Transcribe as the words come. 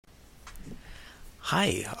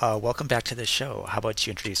Hi, welcome back to the show. How about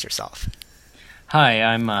you introduce yourself? Hi,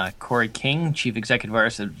 I'm Corey King, Chief Executive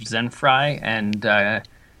Artist of Zenfry and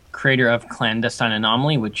creator of Clandestine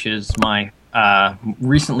Anomaly, which is my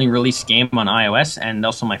recently released game on iOS and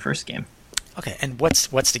also my first game. Okay, and what's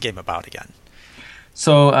the game about again?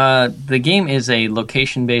 So the game is a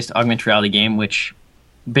location-based augmented reality game, which,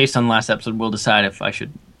 based on the last episode, we'll decide if I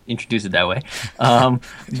should introduce it that way.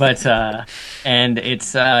 But and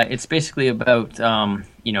it's basically about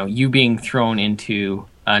you being thrown into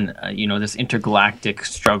this intergalactic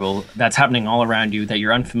struggle that's happening all around you that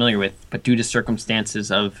you're unfamiliar with, but due to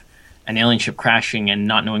circumstances of an alien ship crashing and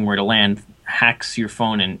not knowing where to land, hacks your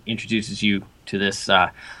phone and introduces you to this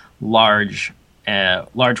large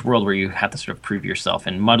world where you have to sort of prove yourself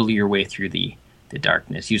and muddle your way through the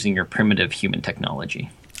darkness using your primitive human technology.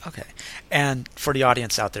 Okay, and for the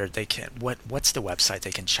audience out there, what's the website they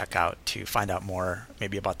can check out to find out more,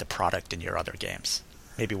 maybe about the product and your other games,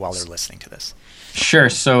 maybe while they're listening to this? Sure.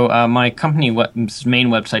 So my company's main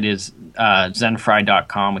website is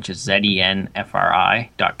zenfry.com, which is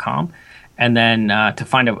zenfri.com. And then to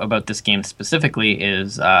find out about this game specifically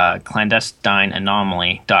is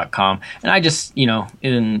clandestineanomaly.com. And I just, I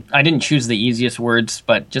didn't choose the easiest words,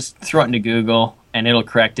 but just throw it into Google and it'll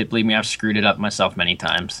correct it. Believe me, I've screwed it up myself many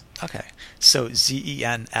times. Okay, so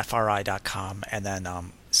zenfri.com and then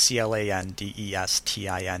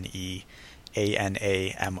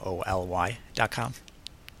clandestineanomoly.com.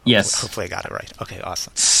 Yes. Hopefully I got it right. Okay,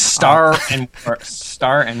 awesome. Star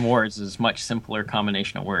and Wars is a much simpler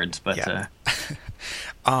combination of words, but yeah.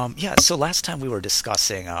 So last time we were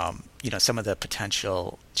discussing some of the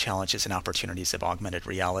potential challenges and opportunities of augmented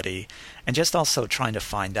reality, and just also trying to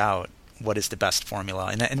find out what is the best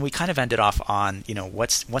formula. And we kind of ended off on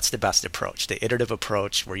what's the best approach: the iterative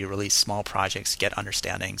approach where you release small projects, get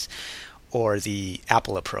understandings, or the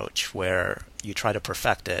Apple approach where you try to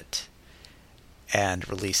perfect it and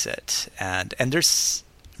release it. And there's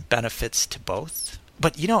benefits to both.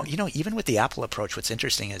 But even with the Apple approach, what's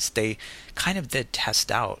interesting is they kind of did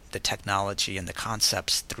test out the technology and the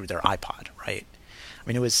concepts through their iPod, right?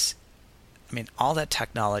 All that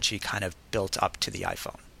technology kind of built up to the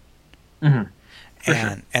iPhone.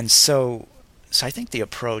 Mm-hmm. And so I think the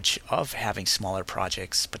approach of having smaller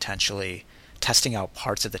projects, potentially testing out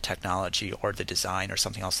parts of the technology or the design or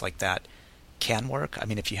something else like that, can work.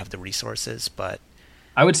 If you have the resources, but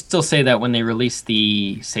I would still say that when they released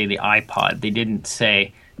the iPod, they didn't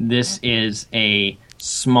say this is a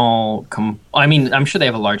small. I'm sure they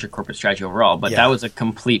have a larger corporate strategy overall, but that was a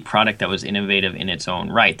complete product that was innovative in its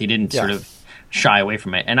own right. They didn't sort of shy away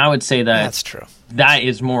from it, and I would say that that's true. That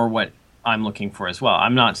is more what I'm looking for as well.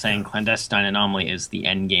 I'm not saying Clandestine Anomaly is the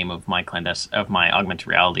end game of my augmented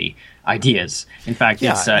reality ideas. In fact,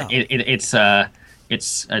 it's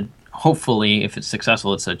hopefully, if it's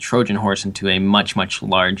successful, it's a Trojan horse into a much, much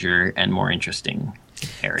larger and more interesting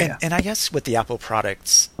area. And I guess with the Apple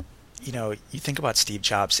products, you think about Steve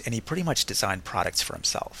Jobs, and he pretty much designed products for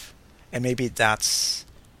himself. And maybe that's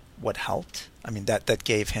what helped. That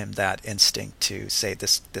gave him that instinct to say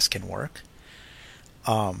this can work.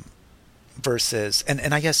 Versus,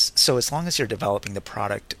 and I guess, so as long as you're developing the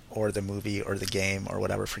product or the movie or the game or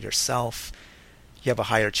whatever for yourself, you have a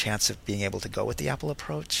higher chance of being able to go with the Apple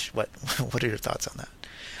approach. What are your thoughts on that?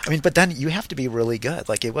 But then you have to be really good.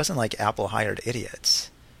 Like, it wasn't like Apple hired idiots.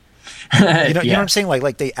 You know what I'm saying?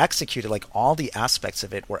 Like they executed, like all the aspects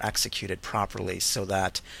of it were executed properly so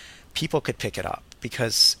that people could pick it up.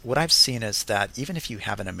 Because what I've seen is that even if you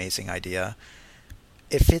have an amazing idea,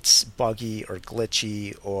 if it's buggy or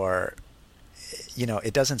glitchy or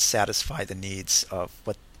it doesn't satisfy the needs of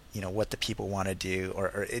what the people want to do,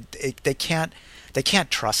 or they can't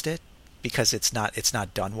trust it because it's not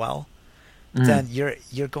done well, then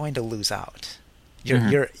you're going to lose out.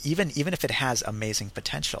 You're even if it has amazing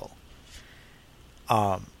potential.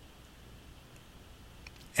 And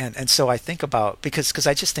so I think about, because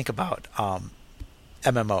I just think about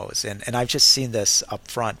MMOs, and I've just seen this up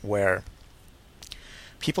front where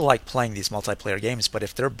people like playing these multiplayer games, but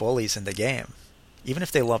if they're bullies in the game, even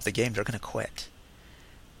if they love the game, they're going to quit.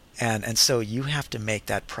 And so you have to make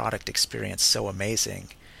that product experience so amazing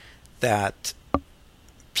that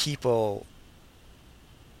people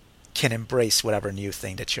can embrace whatever new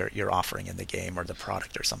thing that you're offering in the game or the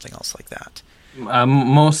product or something else like that.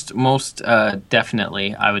 Most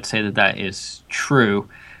definitely, I would say that is true.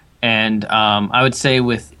 And I would say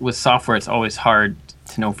with software, it's always hard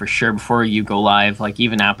to know for sure before you go live. Like,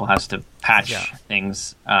 even Apple has to patch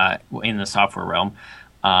things in the software realm.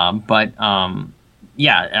 But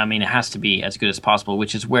yeah, I mean, it has to be as good as possible,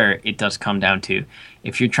 which is where it does come down to.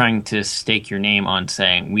 If you're trying to stake your name on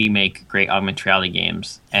saying we make great augmented reality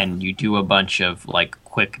games, and you do a bunch of like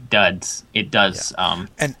quick duds, it does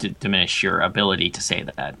And diminish your ability to say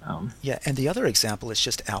that. yeah, and the other example is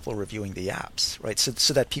just Apple reviewing the apps, right?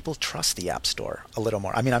 So that people trust the App Store a little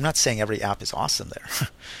more. I mean, I'm not saying every app is awesome there,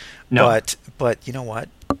 No. but you know what?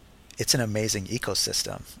 It's an amazing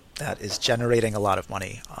ecosystem that is generating a lot of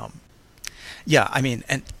money. Yeah, I mean,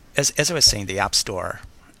 and as I was saying, the App Store,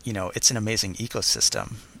 it's an amazing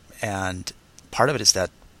ecosystem, and part of it is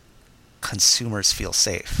that consumers feel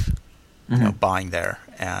safe, Hmm. buying there,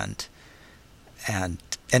 and and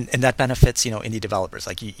that benefits indie developers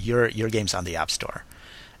like your game's on the App Store,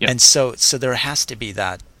 Yep. and so there has to be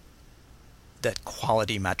that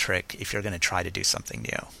quality metric if you're going to try to do something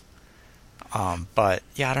new. But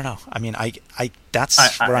yeah, I don't know. I mean, I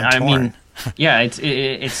that's where I'm I torn. mean, yeah,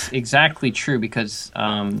 it's exactly true because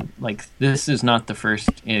like this is not the first.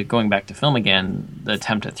 Going back to film again, the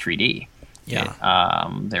attempt at 3D. Yeah,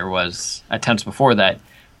 There was attempts before that.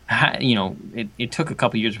 It took a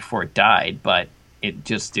couple years before it died, but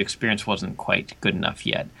the experience wasn't quite good enough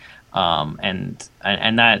yet. And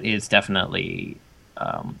that is definitely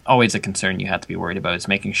always a concern you have to be worried about, is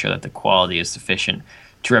making sure that the quality is sufficient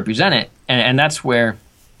to represent it. And that's where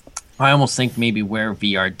I almost think maybe where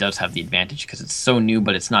VR does have the advantage, because it's so new,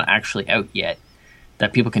 but it's not actually out yet,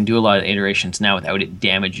 that people can do a lot of iterations now without it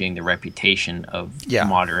damaging the reputation of yeah,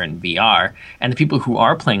 modern VR. And the people who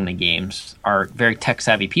are playing the games are very tech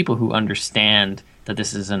savvy people who understand that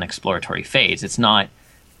this is an exploratory phase. It's not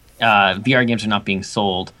VR games are not being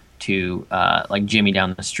sold to like Jimmy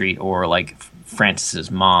down the street or like Francis's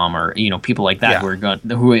mom, or people like that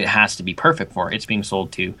yeah, who it has to be perfect for. It's being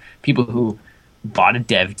sold to people who bought a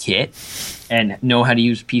dev kit and know how to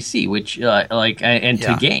use PC, which and to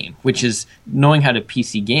yeah, game, which is knowing how to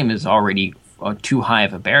PC game is already too high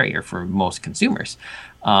of a barrier for most consumers,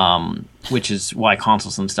 which is why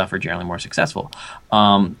consoles and stuff are generally more successful.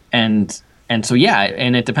 And so yeah,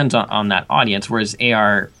 and it depends on that audience. Whereas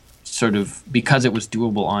AR, sort of because it was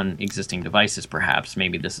doable on existing devices, perhaps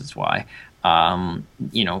maybe this is why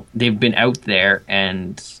they've been out there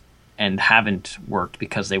and haven't worked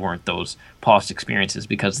because they weren't those polished experiences,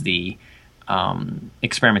 because the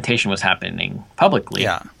experimentation was happening publicly.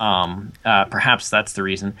 yeah, Perhaps that's the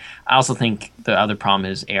reason. I also think the other problem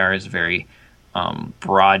is AR is a very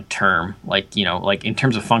broad term. Like in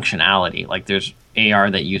terms of functionality, like there's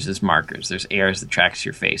AR that uses markers. There's AR that tracks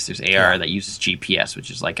your face. There's AR yeah. that uses GPS, which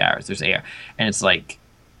is like ours. There's AR, and it's like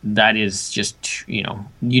that is just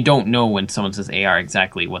you don't know when someone says AR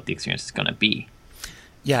exactly what the experience is going to be.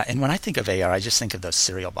 Yeah, and when I think of AR, I just think of those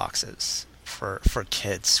cereal boxes for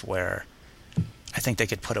kids, where I think they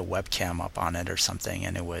could put a webcam up on it or something,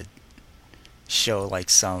 and it would show like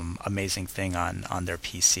some amazing thing on their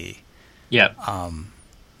PC. Yeah.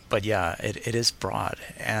 But yeah, it is broad,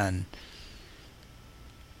 and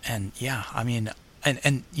yeah, I mean,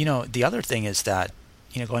 and the other thing is that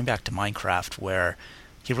going back to Minecraft, where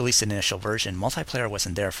he released an initial version, multiplayer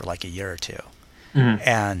wasn't there for like a year or two, Mhm.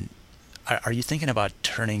 and are you thinking about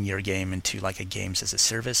turning your game into like a games as a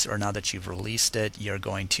service, or now that you've released it, you're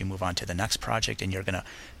going to move on to the next project and you're going to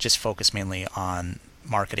just focus mainly on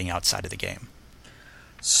marketing outside of the game?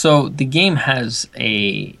 So the game has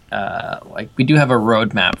we do have a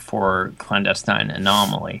roadmap for Clandestine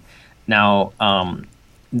Anomaly. Now,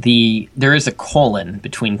 there is a colon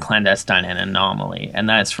between Clandestine and Anomaly, and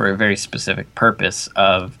that's for a very specific purpose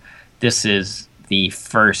of this is the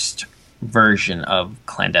first version of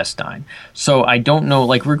Clandestine. So I don't know,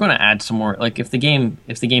 like we're going to add some more, like if the game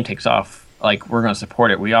takes off, like we're going to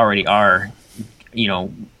support it. We already are, you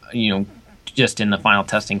know, just in the final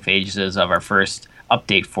testing phases of our first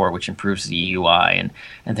update for it, which improves the UI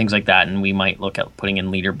and things like that. And we might look at putting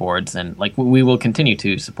in leaderboards, and like we will continue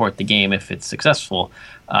to support the game if it's successful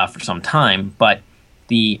for some time. But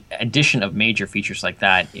the addition of major features like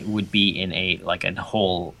that, it would be in a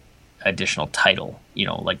whole additional title,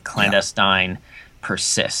 like Clandestine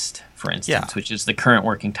Persist, for instance, which is the current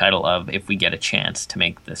working title of if we get a chance to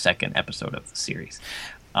make the second episode of the series.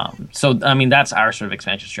 So, I mean, that's our sort of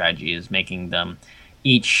expansion strategy, is making them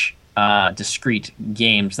each discrete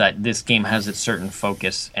games, that this game has its certain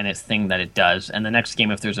focus and its thing that it does. And the next game,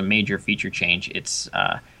 if there's a major feature change, it's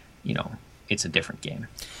a different game.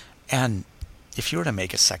 And if you were to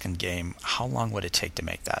make a second game, how long would it take to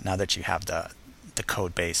make that, now that you have the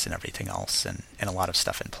code base and everything else and a lot of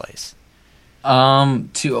stuff in place?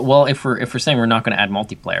 If we're saying we're not going to add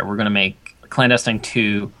multiplayer, we're going to make Clandestine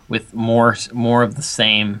 2 with more of the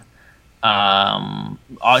same,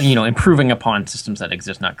 improving upon systems that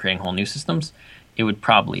exist, not creating whole new systems. it would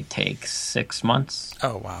probably take 6 months.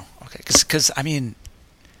 Oh wow. Okay. Because I mean,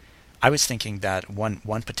 I was thinking that one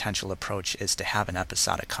potential approach is to have an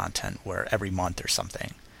episodic content where every month or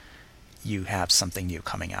something you have something new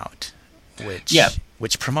coming out, which Yeah.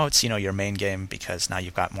 which promotes your main game because now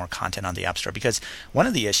you've got more content on the App Store. Because one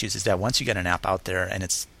of the issues is that once you get an app out there and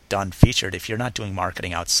it's done featured, if you're not doing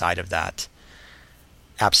marketing outside of that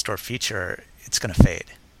App Store feature, it's going to fade.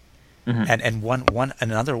 Hmm. And one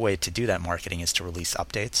another way to do that marketing is to release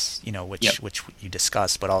updates, Yep. which you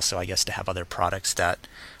discussed, but also I guess to have other products that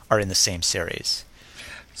are in the same series.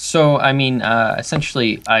 So, I mean,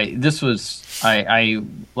 essentially, I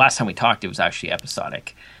last time we talked, it was actually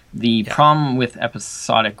episodic. The Yeah. problem with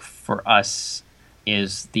episodic for us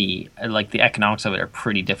is the economics of it are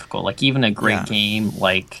pretty difficult. Like even a great Yeah. game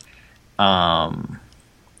like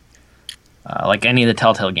any of the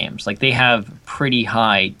Telltale games, like they have pretty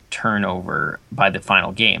high turnover by the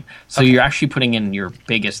final game. So Okay. you're actually putting in your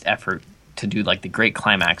biggest effort to do like the great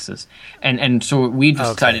climaxes, and so we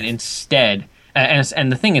decided Okay. instead. And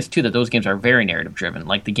the thing is too that those games are very narrative driven.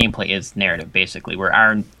 Like the gameplay is narrative basically, where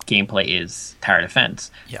our gameplay is tower defense.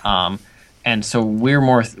 Yeah. And so we're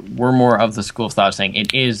more of the school of thought saying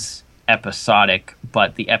it is episodic,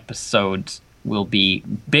 but the episodes will be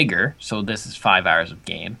bigger. So this is 5 hours of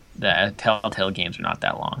game. The Telltale games are not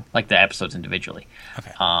that long, like the episodes individually.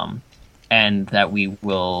 Okay. And that we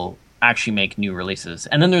will actually make new releases.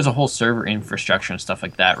 And then there's a whole server infrastructure and stuff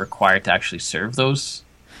like that required to actually serve those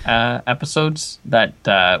episodes that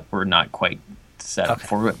were not quite set up Okay.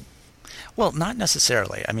 for it. Well, not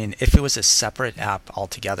necessarily. I mean, if it was a separate app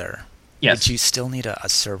altogether, Yes. would you still need a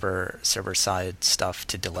server side stuff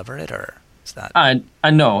to deliver it, or is that?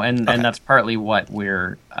 No, and Okay. that's partly what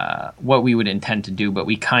what we would intend to do. But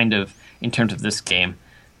we kind of, in terms of this game,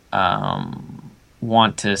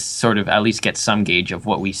 want to sort of at least get some gauge of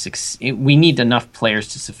what we We need enough players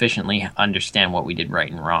to sufficiently understand what we did right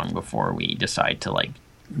and wrong before we decide to like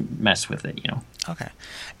mess with it. Okay.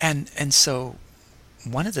 And so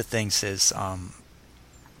one of the things is,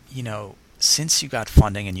 since you got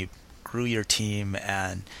funding and you grew your team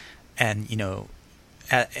and in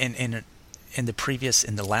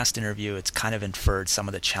the last interview, it's kind of inferred some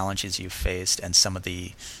of the challenges you've faced and some of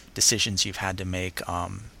the decisions you've had to make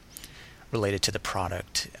related to the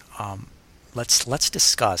product. Let's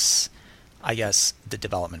discuss, I guess, the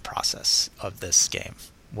development process of this game.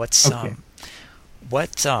 Okay.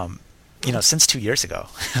 Since 2 years ago,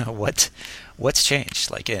 what's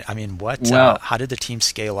changed? Like, I mean, Well, how did the team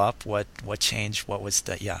scale up? What changed? What was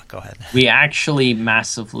the? Yeah, go ahead. we actually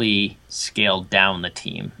massively scaled down the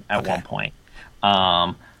team at Okay. one point.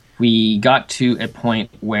 We got to a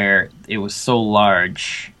point where it was so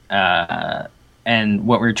large, and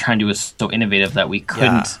what we were trying to do was so innovative that we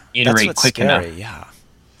couldn't That's iterate what's quick scary. enough. Yeah.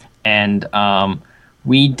 And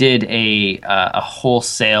we did a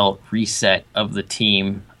wholesale reset of the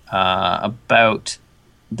team about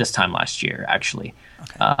this time last year, actually,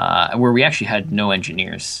 Okay. where we actually had no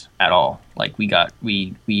engineers at all. Like we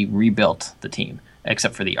rebuilt the team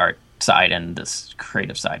except for the art side and this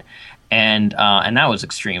creative side, and that was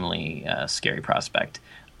extremely scary prospect.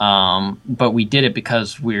 But we did it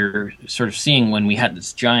because we're sort of seeing when we had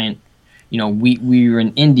this giant. We were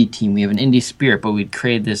an indie team. We have an indie spirit, but we'd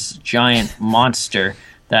created this giant monster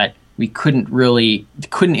that we couldn't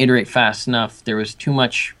iterate fast enough. There was too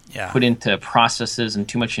much Yeah. put into processes and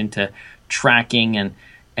too much into tracking, and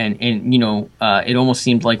it almost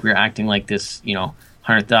seemed like we were acting like this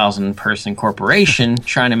 100,000 person corporation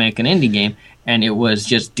trying to make an indie game, and it was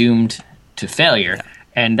just doomed to failure. Yeah.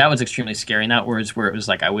 And that was extremely scary. And that was where it was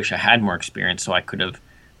like, I wish I had more experience so I could have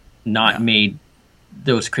not Yeah. made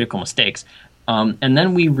those critical mistakes. And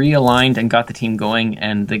then we realigned and got the team going,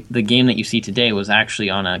 and the game that you see today was actually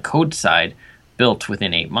on a code side built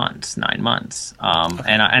within 8 months, 9 months.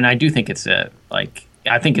 And I do think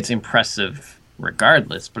I think it's impressive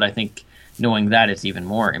regardless, but I think knowing that is even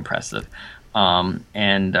more impressive. And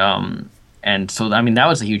so, I mean, that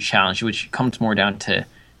was a huge challenge, which comes more down to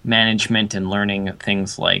management and learning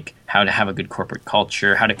things like how to have a good corporate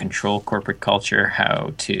culture, how to control corporate culture,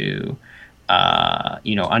 how to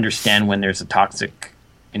understand when there's a toxic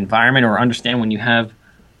environment, or understand when you're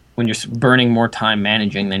burning more time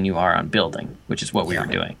managing than you are on building, which is what we were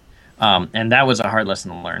doing. And that was a hard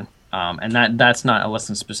lesson to learn. And that's not a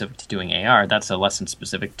lesson specific to doing AR. That's a lesson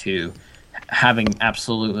specific to having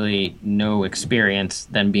absolutely no experience,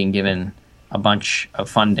 then being given a bunch of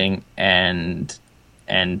funding and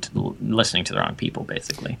listening to the wrong people,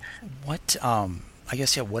 basically. What I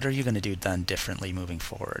guess, yeah, what are you going to do then differently moving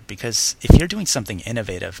forward? Because if you're doing something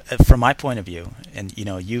innovative, from my point of view, and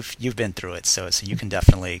you've been through it, so you can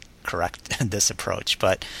definitely correct this approach.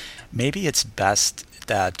 But maybe it's best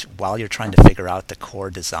that while you're trying to figure out the core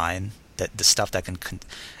design, that the stuff that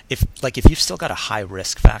if you've still got a high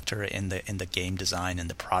risk factor in the game design and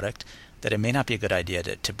the product, that it may not be a good idea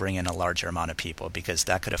to bring in a larger amount of people, because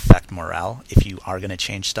that could affect morale if you are going to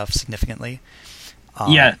change stuff significantly.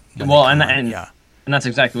 Yeah, well, Yeah. and that's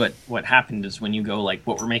exactly what happened is when you go like,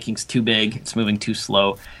 what we're making is too big, it's moving too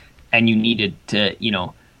slow, and you needed to,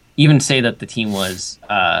 even say that the team was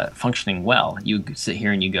functioning well. You sit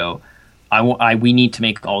here and you go, we need to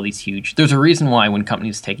make all these huge. There's a reason why when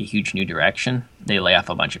companies take a huge new direction, they lay off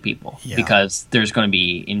a bunch of people, because there's going to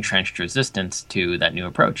be entrenched resistance to that new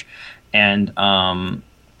approach, and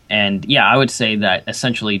yeah, I would say that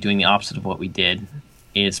essentially doing the opposite of what we did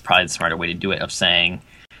is probably the smarter way to do it. Of saying,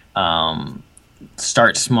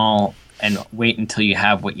 start small and wait until you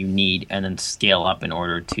have what you need, and then scale up in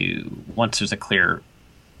order to, once there's a clear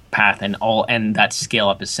path, and that scale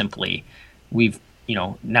up is simply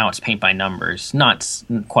now it's paint by numbers, not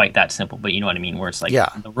quite that simple, but you know what I mean, where it's like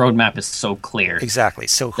the roadmap is so clear. Exactly.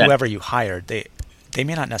 So whoever you hired, they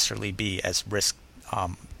may not necessarily be as risk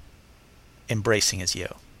embracing as you,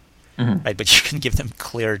 right? But you can give them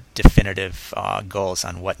clear, definitive goals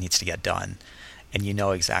on what needs to get done, and you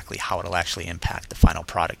know exactly how it'll actually impact the final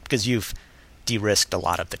product, because you've de-risked a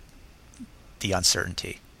lot of the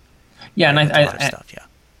uncertainty. Yeah, right,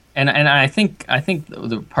 and I think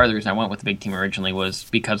the part of the reason I went with the big team originally was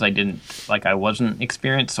because I wasn't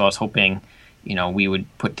experienced, so I was hoping, we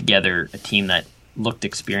would put together a team that looked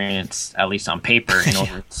experienced, at least on paper,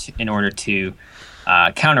 in order to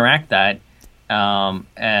counteract that.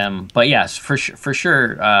 But yes, for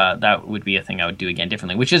sure, that would be a thing I would do again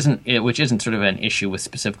differently, which isn't sort of an issue with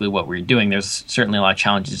specifically what we're doing. There's certainly a lot of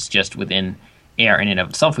challenges just within AR in and of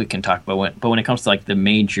itself we can talk about. But when it comes to like the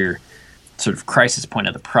major sort of crisis point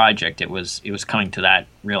of the project, it was coming to that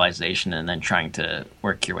realization and then trying to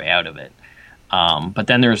work your way out of it. But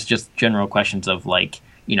then there's just general questions of like,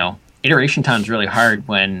 iteration time is really hard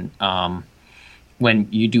when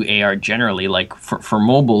you do AR generally. Like for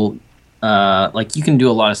mobile, like you can do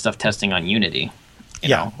a lot of stuff testing on Unity,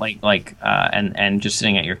 and just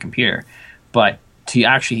sitting at your computer. But to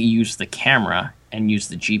actually use the camera and use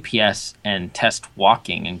the GPS and test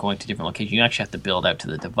walking and going to different locations, you actually have to build out to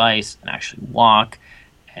the device and actually walk.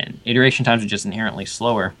 And iteration times are just inherently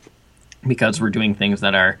slower because we're doing things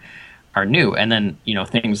that are new. And then,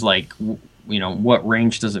 things like, what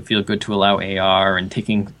range does it feel good to allow AR, and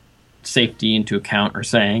taking safety into account, or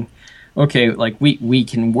saying, okay, like we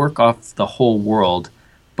can work off the whole world,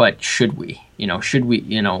 but should we?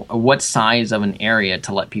 What size of an area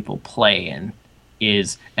to let people play in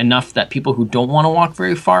is enough that people who don't want to walk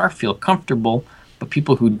very far feel comfortable, but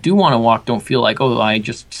people who do want to walk don't feel like, oh, I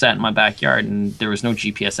just sat in my backyard and there was no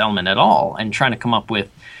GPS element at all, and trying to come up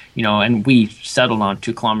with, and we settled on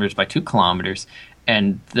 2 kilometers by 2 kilometers,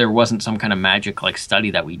 and there wasn't some kind of magic like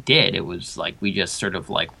study that we did. It was like we just sort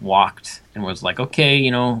of like walked and was like, okay,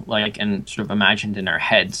 and sort of imagined in our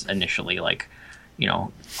heads initially, like,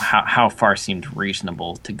 how far seemed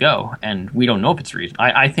reasonable to go. And we don't know if it's reasonable.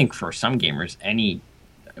 I think for some gamers, any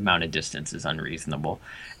amount of distance is unreasonable.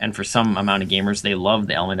 And for some amount of gamers, they love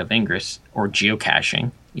the element of ingress or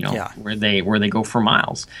geocaching, where they go for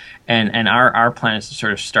miles. And our plan is to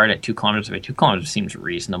sort of start at 2 kilometers by 2 kilometers seems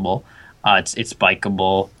reasonable. It's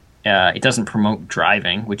bikeable. It doesn't promote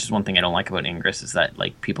driving, which is one thing I don't like about Ingress, is that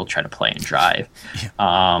like people try to play and drive.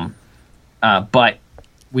 But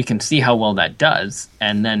we can see how well that does,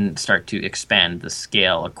 and then start to expand the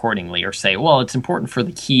scale accordingly, or say, well, it's important for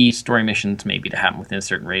the key story missions maybe to happen within a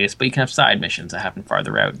certain radius, but you can have side missions that happen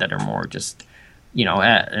farther out that are more just,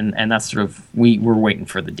 and that's sort of, we're waiting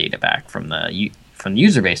for the data back from the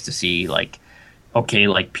user base to see like, okay,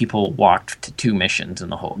 like people walked to 2 missions in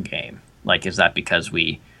the whole game. Like, is that because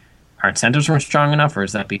our incentives weren't strong enough, or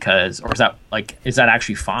is that is that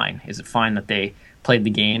actually fine? Is it fine that they played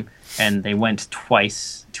the game and they went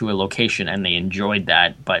twice to a location and they enjoyed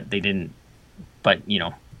that, but it didn't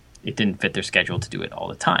fit their schedule to do it all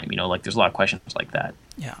the time? Like there's a lot of questions like that.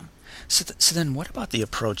 Yeah. So then what about the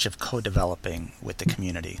approach of co-developing with the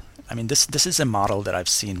community? I mean, this is a model that I've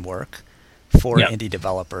seen work for indie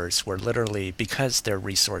developers, where literally, because they're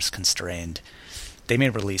resource constrained, they may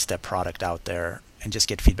release that product out there and just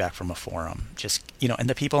get feedback from a forum. And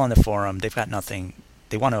the people on the forum, they've got nothing.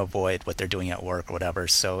 They want to avoid what they're doing at work or whatever,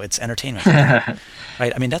 so it's entertainment for them,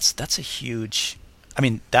 right? I mean, that's a huge I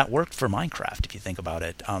mean, that worked for Minecraft if you think about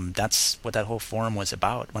it. That's what that whole forum was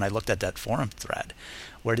about. When I looked at that forum thread,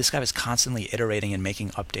 where this guy was constantly iterating and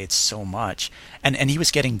making updates so much, and he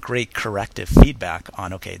was getting great corrective feedback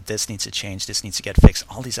on, okay, this needs to change, this needs to get fixed,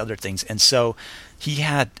 all these other things, and so he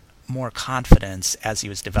had more confidence as he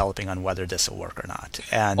was developing on whether this will work or not.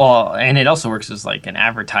 And well, and it also works as like an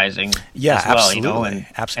advertising as well, absolutely,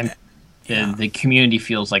 and the community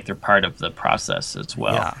feels like they're part of the process as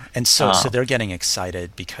well. Yeah, and so they're getting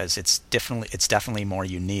excited because it's definitely more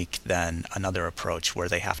unique than another approach where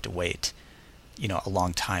they have to wait, a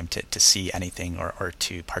long time to see anything or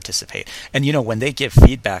to participate. And when they give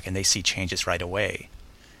feedback and they see changes right away,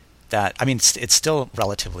 it's still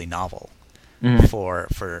relatively novel for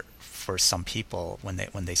some people when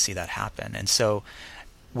they see that happen. And so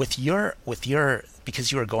with your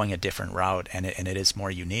because you are going a different route and it is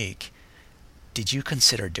more unique, did you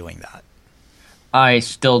consider doing that? I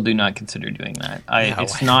still do not consider doing that.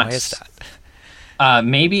 Why is that?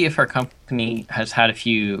 Maybe if our company has had a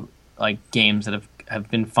few like games that have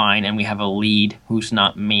been fine, and we have a lead who's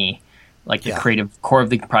not me, like the creative core of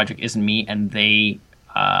the project isn't me, and they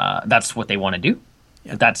that's what they want to do.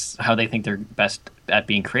 Yeah. That's how they think they're best at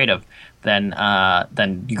being creative. Then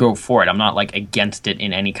you go for it. I'm not like against it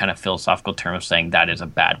in any kind of philosophical term of saying that is a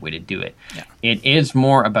bad way to do it. Yeah. It is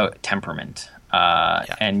more about temperament.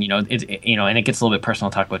 And and it gets a little bit personal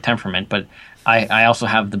to talk about temperament, but I also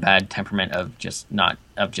have the bad temperament of just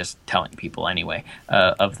telling people anyway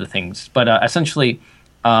of the things. But essentially,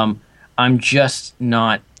 I'm just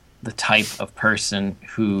not the type of person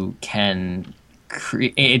who can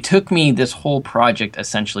create. It took me this whole project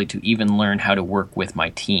essentially to even learn how to work with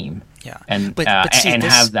my team, and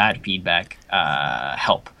have that feedback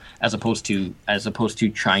help as opposed to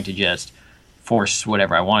trying to just force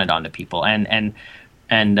whatever I wanted onto people, and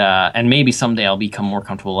maybe someday I'll become more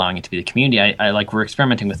comfortable allowing it to be the community. We're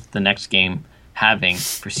experimenting with the next game having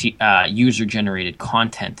user generated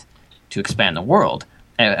content to expand the world,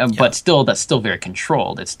 but still that's still very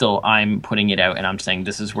controlled. It's still I'm putting it out and I'm saying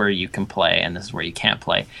this is where you can play and this is where you can't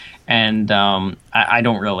play, and I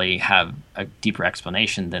don't really have a deeper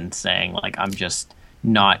explanation than saying like I'm just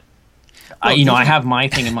not. I have my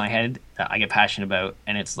thing in my head that I get passionate about,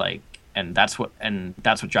 and it's like. And that's what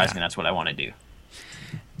drives me. That's what I want to do.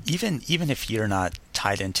 Even if you're not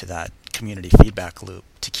tied into that community feedback loop,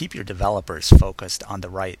 to keep your developers focused on the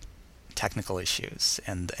right technical issues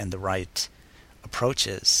and the right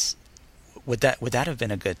approaches, would that have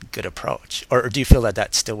been a good approach, or do you feel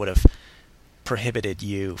that still would have prohibited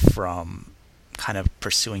you from kind of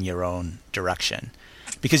pursuing your own direction?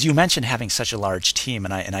 Because you mentioned having such a large team,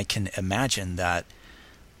 and I can imagine that.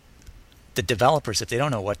 The developers, if they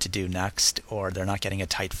don't know what to do next, or they're not getting a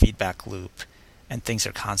tight feedback loop, and things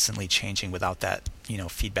are constantly changing without that,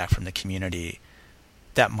 feedback from the community,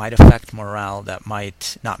 that might affect morale. That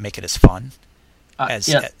might not make it as fun. I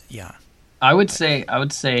would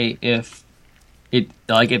say if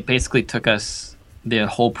it basically took us the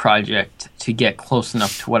whole project to get close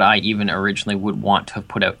enough to what I even originally would want to have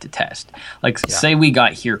put out to test. Say we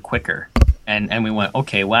got here quicker, and we went,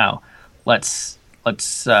 okay, wow, let's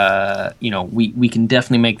we can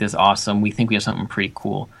definitely make this awesome. We think we have something pretty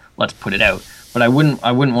cool. Let's put it out. But I wouldn't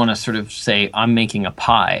want to sort of say I'm making a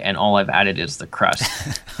pie and all I've added is the crust,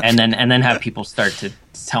 and then have people start to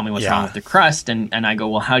tell me what's wrong with the crust, and I go,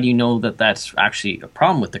 well, how do you know that that's actually a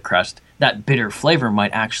problem with the crust? That bitter flavor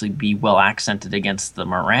might actually be well accented against the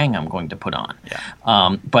meringue I'm going to put on.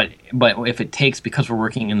 Yeah. But if it takes, because we're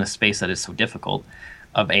working in the space that is so difficult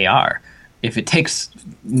of AR. If it takes,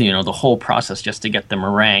 the whole process just to get the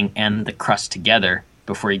meringue and the crust together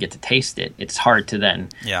before you get to taste it, it's hard to then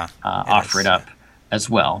offer it up as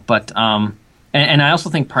well. But and I also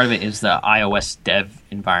think part of it is the iOS dev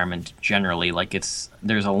environment generally.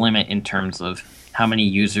 There's a limit in terms of how many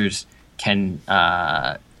users can,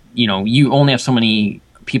 you only have so many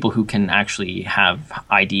people who can actually have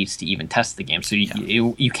IDs to even test the game. So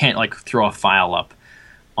you can't throw a file up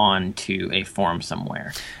onto a forum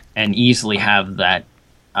somewhere and easily have that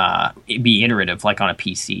be iterative like on a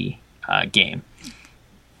PC game.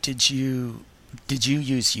 Did you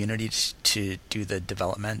use Unity to do the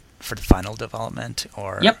development for the final development,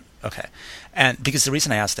 or? Yep. Okay. And because the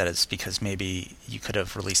reason I asked that is because maybe you could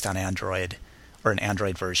have released on Android or an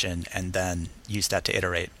Android version and then used that to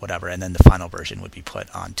iterate whatever, and then the final version would be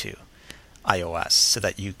put onto iOS so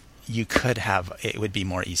that you could have it would be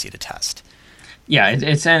more easy to test. Yeah,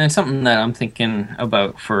 it's something that I'm thinking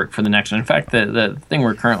about for the next one. In fact, the thing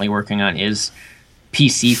we're currently working on is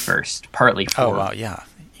PC first, partly for. Oh wow, yeah.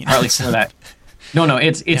 Partly for that. No,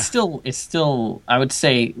 it's still. I would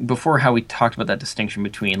say before how we talked about that distinction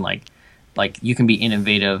between like you can be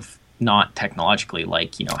innovative, not technologically,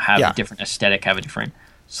 like have Yeah. a different aesthetic, have a different.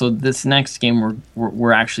 So this next game,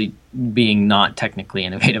 we're actually being not technically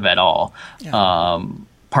innovative at all. Yeah.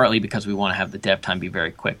 Partly because we want to have the dev time be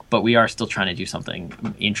very quick, but we are still trying to do something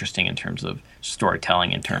interesting in terms of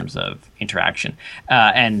storytelling, in terms of interaction,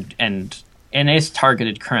 and it's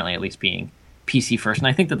targeted currently, at least being PC first. And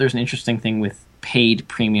I think that there's an interesting thing with paid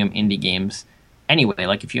premium indie games. Anyway,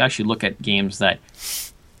 like if you actually look at games that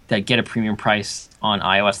get a premium price on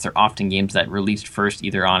iOS, they're often games that released first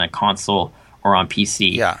either on a console or on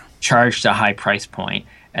PC, Yeah. charged a high price point,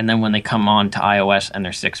 and then when they come on to iOS and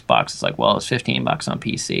they're $6, it's like, well, it's $15 on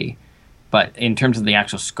PC. But in terms of the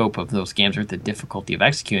actual scope of those games or the difficulty of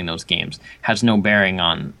executing those games, has no bearing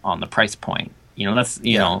on the price point. That's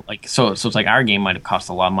like so it's like our game might have cost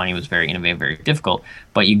a lot of money, was very innovative, very difficult,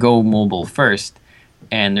 but you go mobile first,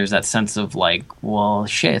 and there's that sense of like, well,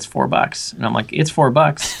 shit, it's $4, and I'm like, it's $4,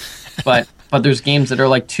 but there's games that are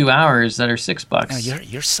like 2 hours that are $6. No,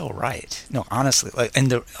 you're so right. No, honestly, like,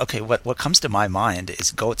 and what comes to my mind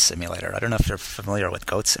is Goat Simulator. I don't know if you're familiar with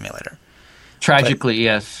Goat Simulator. Tragically,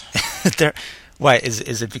 yes. There, why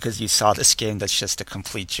is it because you saw this game that's just a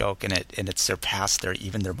complete joke and it surpassed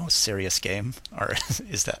even their most serious game, or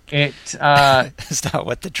is that is that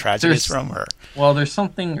what the tragedy is from? Or well, there's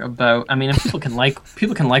something about, I mean, and people can like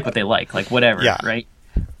what they like whatever, yeah. right?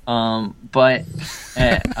 But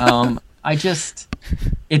I just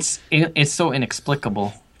it's so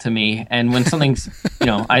inexplicable to me, and when something's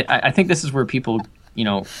I think this is where people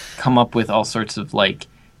come up with all sorts of like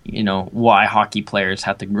why hockey players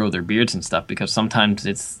have to grow their beards and stuff, because sometimes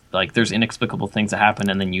it's like there's inexplicable things that happen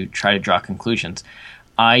and then you try to draw conclusions.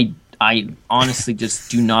 I honestly just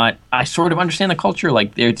do not. I sort of understand the culture,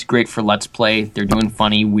 like it's great for Let's Play, they're doing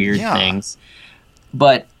funny weird things,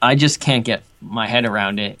 but I just can't get my head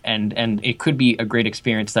around it, and it could be a great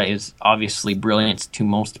experience that is obviously brilliant to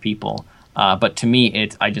most people, but to me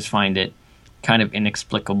I just find it kind of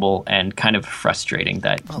inexplicable and kind of frustrating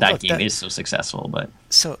that game is so successful. But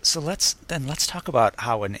so let's talk about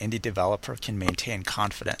how an indie developer can maintain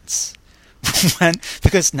confidence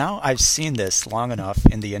because now I've seen this long enough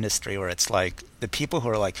in the industry where it's like the people who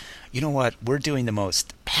are like, you know what, we're doing the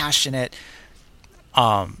most passionate,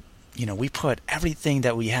 we put everything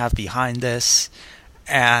that we have behind this,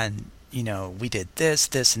 and we did this,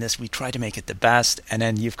 and this. We tried to make it the best. And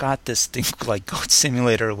then you've got this thing like Goat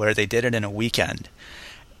Simulator where they did it in a weekend.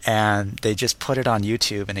 And they just put it on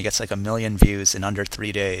YouTube and it gets like 1 million views in under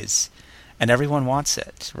 3 days. And everyone wants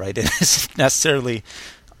it, right? It isn't necessarily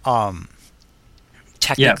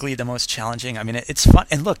technically the most challenging. I mean, it's fun.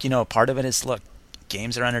 And look, part of it is,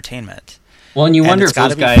 games are entertainment. Well, and you wonder if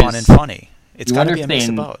those guys... It's got to be fun and funny. It's got to be a mix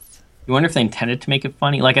of both. You wonder if they intended to make it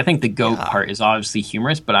funny. Like, I think the goat part is obviously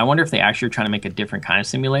humorous, but I wonder if they actually were trying to make a different kind of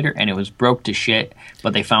simulator, and it was broke to shit,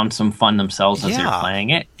 but they found some fun themselves as they were playing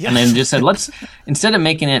it. Yeah. And then just said, instead of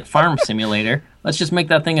making it farm simulator, let's just make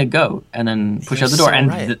that thing a goat, and then push out the door. So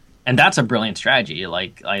and and that's a brilliant strategy. Well,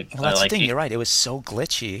 that's the thing. You're right. It was so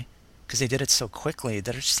glitchy because they did it so quickly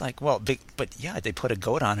that it's just like, they put a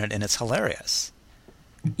goat on it, and it's hilarious.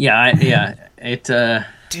 Yeah.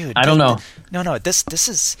 Dude, I don't know. No,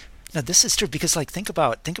 this is true because think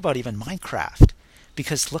about even Minecraft,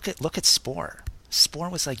 because look at Spore. Spore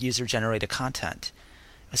was like user generated content.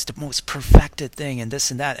 It was the most perfected thing, and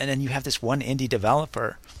this and that, and then you have this one indie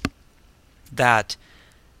developer that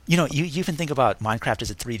you even think about Minecraft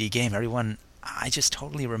as a 3D game. I just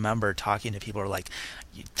totally remember talking to people who are like,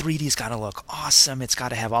 3D's got to look awesome. It's got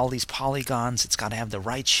to have all these polygons. It's got to have the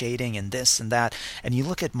right shading and this and that. And you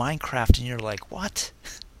look at Minecraft and you're like, what?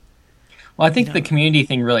 Well, I think the community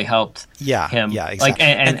thing really helped him. Yeah,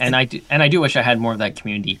 exactly. I do wish I had more of that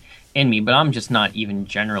community in me, but I'm just not even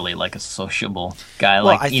generally like a sociable guy.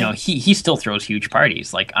 Well, he still throws huge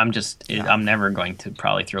parties. Like I'm never going to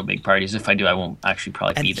probably throw big parties. If I do, I won't actually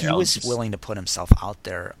probably be there. And he was willing to put himself out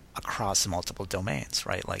there across multiple domains,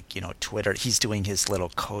 right? Like, Twitter, he's doing his little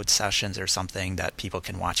code sessions or something that people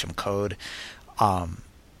can watch him code.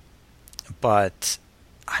 But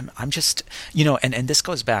I'm just, and this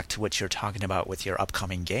goes back to what you're talking about with your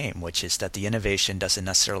upcoming game, which is that the innovation doesn't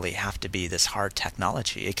necessarily have to be this hard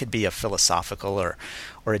technology. It could be a philosophical or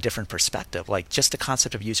a different perspective, like just the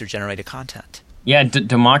concept of user-generated content. Yeah,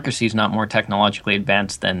 democracy is not more technologically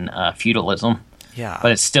advanced than feudalism. Yeah.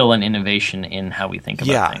 But it's still an innovation in how we think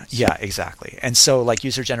about things. Yeah, exactly. And so like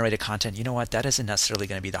user-generated content, you know what, that isn't necessarily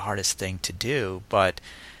going to be the hardest thing to do, but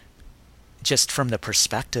just from the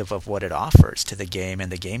perspective of what it offers to the game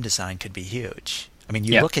and the game design could be huge. I mean,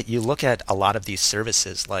 you look at a lot of these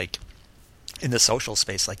services, like in the social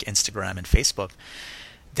space, like Instagram and Facebook,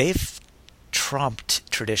 they've trumped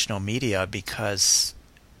traditional media because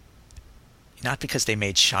not because they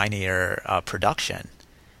made shinier production.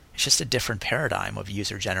 It's just a different paradigm of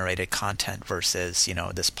user-generated content versus,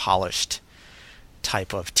 this polished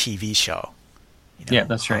type of TV show. Yeah,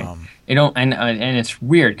 that's right. And it's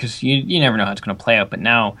weird because you never know how it's going to play out. But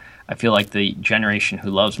now I feel like the generation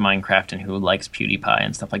who loves Minecraft and who likes PewDiePie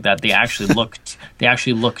and stuff like that, they actually look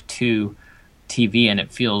to TV, and it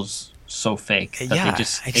feels so fake that they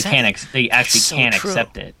can't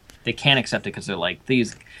accept it. They can't accept it because they're like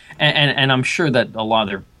these, and I'm sure that a lot of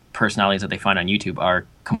their personalities that they find on YouTube are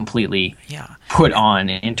completely put on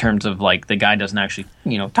in terms of like the guy doesn't actually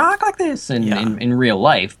talk like this in real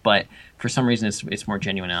life, but for some reason it's more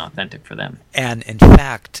genuine and authentic for them. And in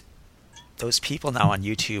fact, those people now on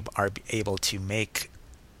YouTube are able to make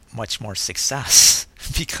much more success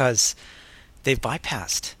because they've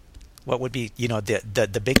bypassed what would be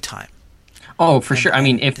the big time. Oh, for sure. I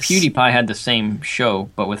mean, if PewDiePie had the same show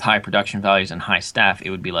but with high production values and high staff,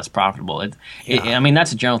 it would be less profitable. I mean,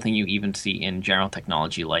 that's a general thing you even see in general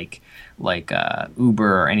technology, like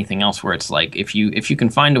Uber or anything else, where it's like if you can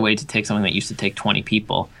find a way to take something that used to take 20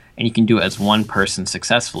 people and you can do it as one person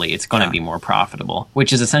successfully, it's going to be more profitable.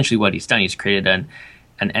 Which is essentially what he's done. He's created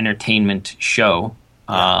an entertainment show.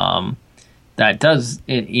 That does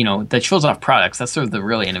it, that shows off products. That's sort of the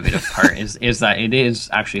really innovative part is that it is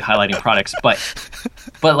actually highlighting products, but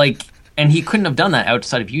like, and he couldn't have done that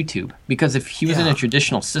outside of YouTube, because if he was in a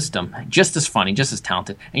traditional system, just as funny, just as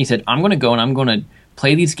talented, and he said, I'm going to go and I'm going to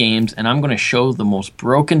play these games and I'm going to show the most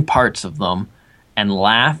broken parts of them and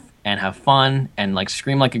laugh and have fun and like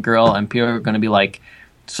scream like a girl, and people are going to be like,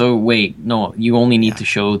 so wait, no, you only need to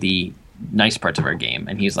show the nice parts of our game.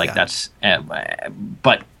 And he's like, that's,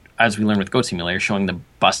 but as we learned with Goat Simulator, showing the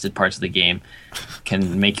busted parts of the game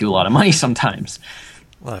can make you a lot of money sometimes.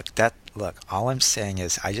 Look, all I'm saying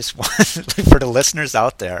is I just want, for the listeners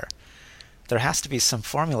out there has to be some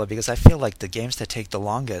formula, because I feel like the games that take the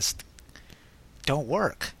longest don't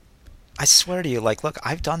work. I swear to you, like, look,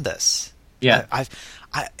 I've done this. Yeah.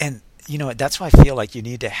 And that's why I feel like you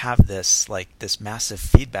need to have this massive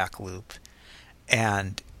feedback loop.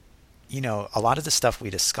 And a lot of the stuff we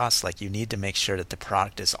discussed, like, you need to make sure that the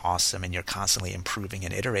product is awesome and you're constantly improving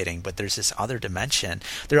and iterating. But there's this other dimension.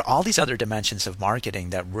 There are all these other dimensions of marketing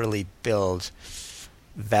that really build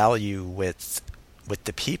value with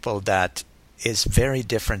the people that is very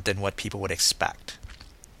different than what people would expect.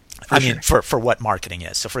 For what marketing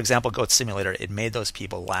is. So, for example, Goat Simulator, it made those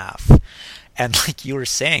people laugh. And like you were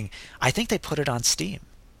saying, I think they put it on Steam.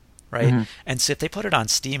 Right. Mm-hmm. And so if they put it on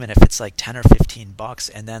Steam, and if it's like $10 or $15,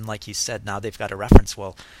 and then like you said, now they've got a reference.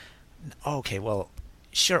 Well, okay, well,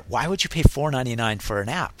 sure. Why would you pay $4.99 for an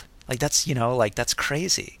app? Like that's that's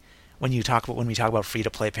crazy when we talk about free to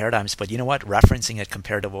play paradigms. But you know what? Referencing it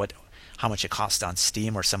compared to how much it costs on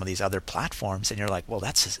Steam or some of these other platforms, and you're like, well,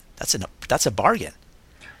 that's a bargain.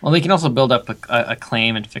 Well, they can also build up a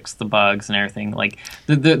claim and fix the bugs and everything. Like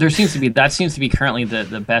there seems to be currently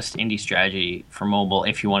the best indie strategy for mobile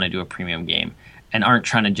if you want to do a premium game and aren't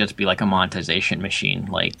trying to just be like a monetization machine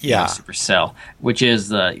like Supercell, which is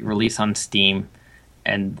the release on Steam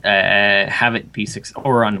and have it be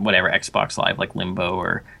or on whatever Xbox Live like Limbo,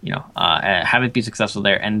 or have it be successful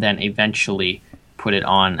there, and then eventually put it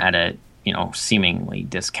on at a seemingly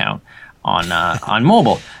discount on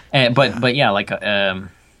mobile.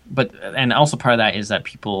 But and also part of that is that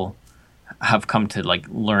people have come to like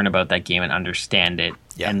learn about that game and understand it,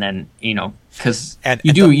 and then because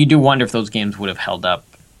you do wonder if those games would have held up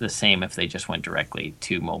the same if they just went directly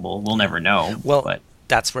to mobile. We'll never know. Well, but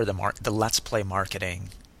that's where the Let's Play marketing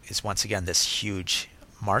is once again this huge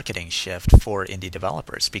marketing shift for indie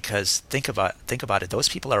developers, because think about it. Those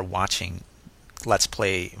people are watching Let's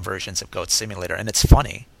Play versions of Goat Simulator, and it's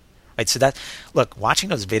funny, right? So watching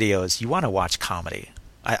those videos, you want to watch comedy.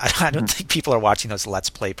 I don't think people are watching those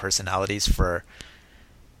Let's Play personalities for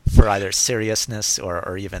either seriousness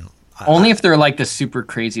or even only if they're like the super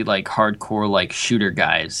crazy like hardcore like shooter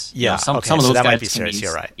guys. Yeah, some of so those that guys might be serious.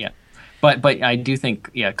 You're right. Yeah, but I do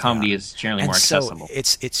think comedy is generally more accessible.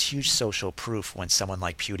 So it's huge social proof when someone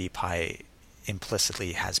like PewDiePie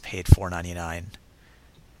implicitly has paid $4.99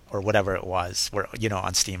 or whatever it was, where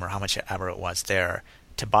on Steam or how much ever it was there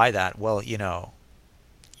to buy that. Well, you're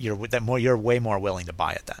way more willing to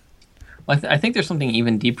buy it then. Well, I think there's something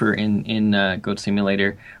even deeper in Goat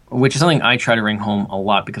Simulator, which is something I try to bring home a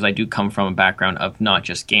lot, because I do come from a background of not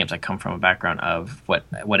just games. I come from a background of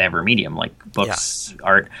whatever medium, like books,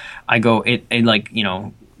 art. I go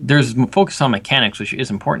there's focus on mechanics, which is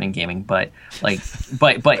important in gaming, but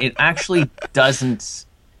it actually doesn't.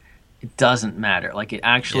 it doesn't matter. Like it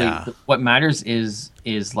actually, Yeah. what matters is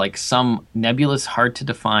like some nebulous, hard to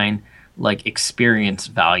define like experience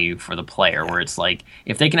value for the player, Yeah. where it's like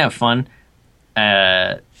if they can have fun,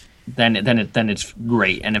 uh, then it's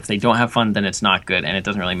great, and if they don't have fun, then it's not good, and it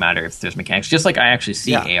doesn't really matter if there's mechanics. Just like I actually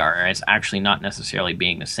see Yeah. AR as actually not necessarily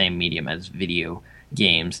being the same medium as video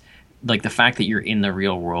games. Like the fact that you're in the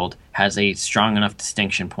real world has a strong enough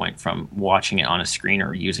distinction point from watching it on a screen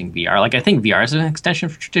or using VR. Like I think VR is an extension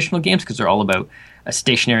for traditional games because they're all about a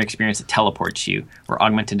stationary experience that teleports you, where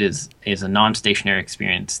augmented is a non-stationary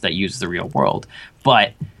experience that uses the real world.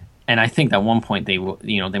 But and I think at one point they will,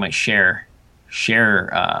 they might share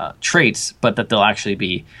traits, but that they'll actually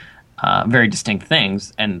be very distinct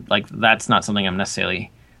things. And like that's not something I'm necessarily.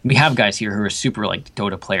 We have guys here who are super like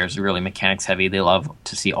Dota players, really mechanics heavy. They love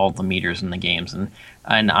to see all the meters in the games, and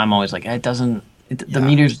I'm always like, it doesn't. The Yeah.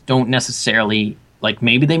 meters don't necessarily like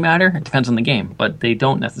maybe they matter. It depends on the game, but they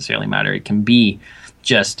don't necessarily matter. It can be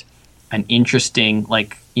just an interesting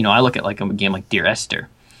I look at like a game like Dear Esther,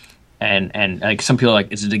 and like some people are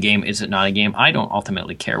like, is it a game? Is it not a game? I don't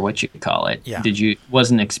ultimately care what you call it. Yeah. Was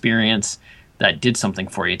an experience that did something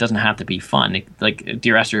for you. It doesn't have to be fun. Like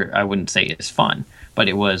Dear Esther, I wouldn't say is fun, but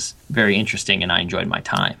it was very interesting and I enjoyed my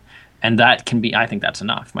time. And that can be, I think that's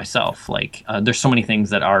enough myself. Like there's so many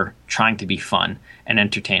things that are trying to be fun and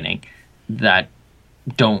entertaining that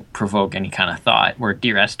don't provoke any kind of thought, where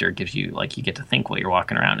Dear Esther gives you, like, you get to think while you're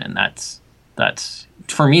walking around. And that's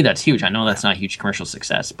for me, that's huge. I know that's not a huge commercial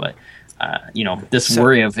success, but this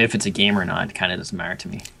worry of if it's a game or not kind of doesn't matter to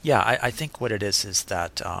me. Yeah, I think what it is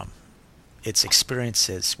that it's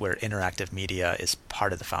experiences where interactive media is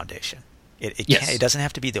part of the foundation. Yes. It doesn't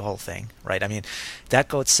have to be the whole thing, right? I mean, that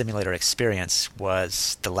Goat Simulator experience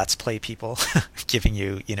was the Let's Play people giving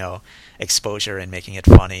you, exposure and making it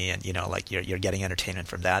funny, and like you're getting entertainment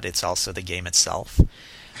from that. It's also the game itself,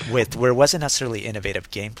 where it wasn't necessarily innovative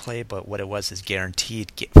gameplay, but what it was is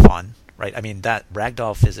guaranteed fun, right? I mean, that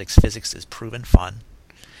ragdoll physics is proven fun,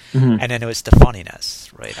 Mm-hmm. and then it was the funniness,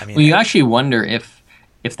 right? I mean, Well, you actually wonder if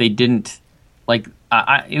they didn't like.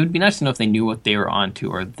 It would be nice to know if they knew what they were onto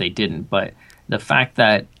or if they didn't. But the fact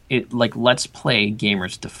that it like Let's Play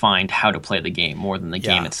gamers defined how to play the game more than the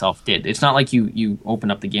game itself did. It's not like you open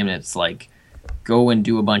up the game and it's like go and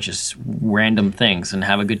do a bunch of random things and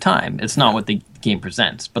have a good time. It's not what the game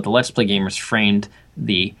presents. But the Let's Play gamers framed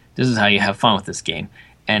this is how you have fun with this game,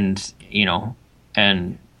 and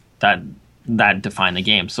and that defined the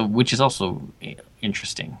game. So which is also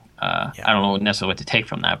interesting. I don't know necessarily what to take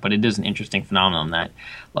from that, but it is an interesting phenomenon that,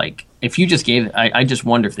 like, if you just gave, I just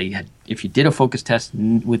wonder if you did a focus test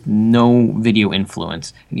with no video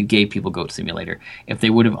influence and you gave people Goat Simulator, if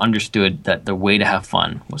they would have understood that the way to have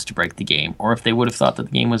fun was to break the game, or if they would have thought that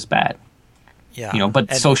the game was bad. yeah,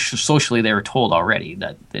 But and, socially they were told already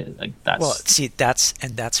that that's. well, see,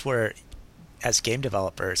 that's where, as game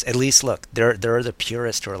developers, at least, look, there are the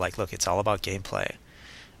purists who are like, look, it's all about gameplay.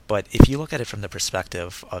 But if you look at it from the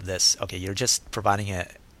perspective of this, okay, you're just providing an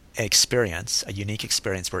experience, a unique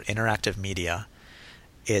experience where interactive media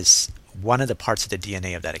is one of the parts of the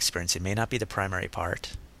DNA of that experience. It may not be the primary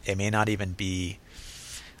part. It may not even be.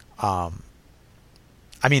 I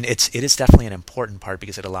mean, it is definitely an important part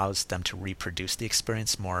because it allows them to reproduce the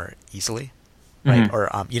experience more easily, right? Mm-hmm.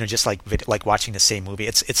 Or just like watching the same movie.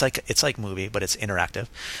 It's like movie, but it's interactive.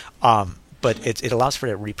 But it allows for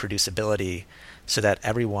that reproducibility, so that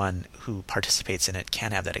everyone who participates in it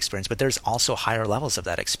can have that experience. But there's also higher levels of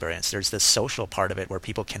that experience. There's this social part of it where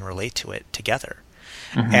people can relate to it together.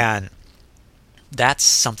 Mm-hmm. And that's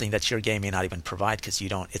something that your game may not even provide, because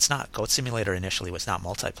it's not, Goat Simulator initially was not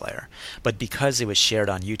multiplayer. But because it was shared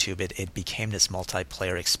on YouTube, it became this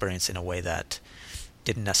multiplayer experience in a way that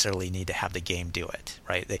didn't necessarily need to have the game do it,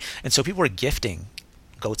 right? And so people were gifting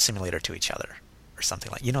Goat Simulator to each other or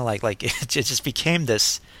something like it just became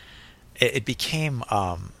this. It became,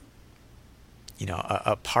 a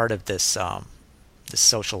part of this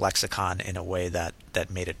social lexicon in a way that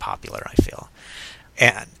made it popular, I feel,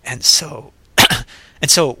 and so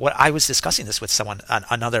what I was discussing this with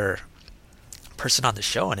another person on the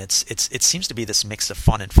show, and it seems to be this mix of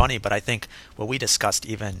fun and funny, but I think what we discussed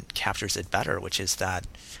even captures it better, which is that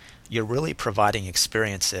you're really providing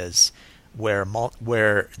experiences where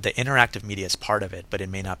the interactive media is part of it, but it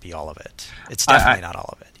may not be all of it. It's definitely not all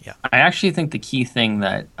of it. Yeah. I actually think the key thing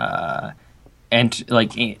that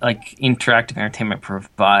interactive entertainment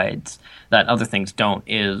provides that other things don't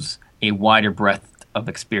is a wider breadth of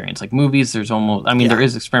experience. Like movies, there's almost, I mean, there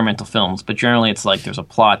is experimental films, but generally it's like there's a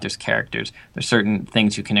plot, there's characters, there's certain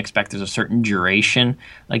things you can expect, there's a certain duration.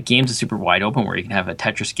 Like games are super wide open where you can have a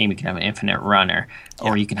Tetris game, you can have an infinite runner,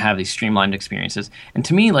 or you can have these streamlined experiences. And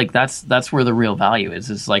to me, like that's where the real value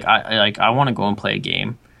is like I want to go and play a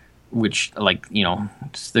game, which, like, you know,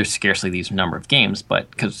 there's scarcely these number of games, but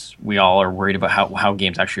because we all are worried about how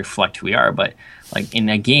games actually reflect who we are. But like in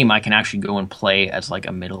a game, I can actually go and play as like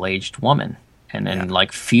a middle-aged woman and then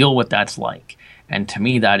like feel what that's like. And to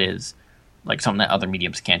me, that is like something that other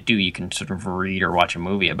mediums can't do. You can sort of read or watch a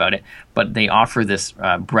movie about it, but they offer this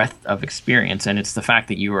breadth of experience, and it's the fact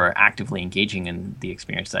that you are actively engaging in the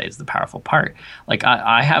experience that is the powerful part. Like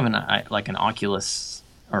I have an Oculus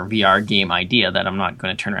or VR game idea that I'm not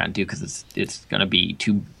going to turn around and do because it's going to be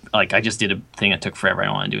too, like, I just did a thing that took forever. I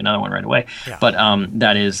don't want to do another one right away. Yeah. But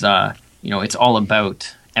that is, you know, it's all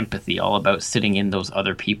about empathy, all about sitting in those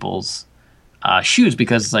other people's shoes,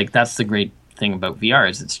 because like that's the great thing about VR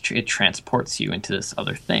is it transports you into this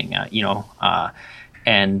other thing, you know.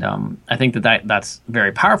 And I think that's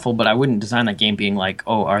very powerful. But I wouldn't design that game being like,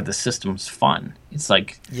 oh, are the systems fun? It's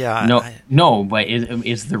like, no, but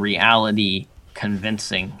is the reality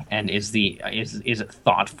convincing, and is it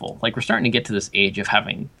thoughtful? Like we're starting to get to this age of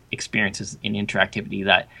having experiences in interactivity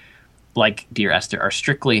that, like Dear Esther, are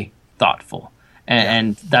strictly thoughtful,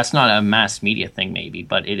 and that's not a mass media thing maybe,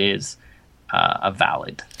 but it is a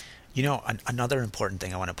valid. You know, another important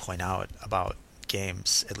thing I want to point out about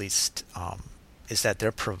games, at least, is that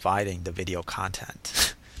they're providing the video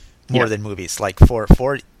content more than movies. Like for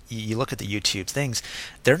you look at the YouTube things,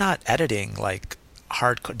 they're not editing like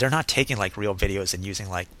hardcore. They're not taking like real videos and using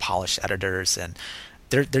like polished editors, and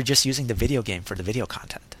they're just using the video game for the video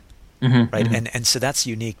content, right? Mm-hmm. And so that's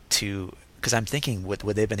unique to, because I'm thinking would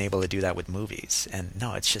they been able to do that with movies? And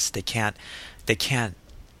no, it's just they can't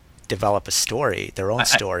develop a story, their own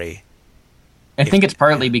story. I think it's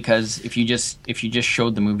partly because if you just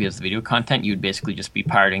showed the movie as the video content, you'd basically just be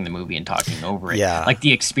pirating the movie and talking over it. Yeah. Like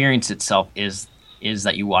the experience itself is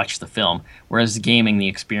that you watch the film, whereas gaming, the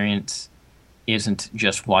experience isn't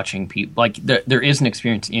just watching people. Like there is an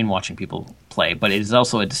experience in watching people play, but it is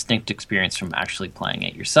also a distinct experience from actually playing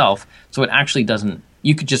it yourself. So it actually doesn't.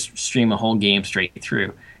 You could just stream a whole game straight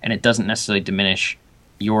through, and it doesn't necessarily diminish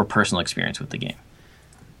your personal experience with the game,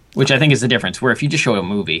 which I think is the difference. Where if you just show a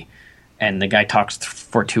movie and the guy talks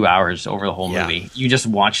for 2 hours over the whole movie, you just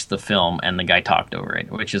watched the film and the guy talked over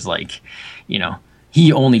it, which is like, you know,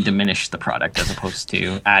 he only diminished the product as opposed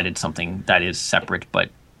to added something that is separate but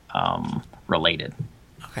related.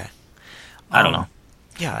 Okay. I don't know.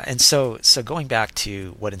 Yeah, and so going back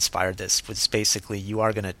to what inspired this was basically you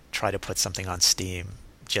are going to try to put something on Steam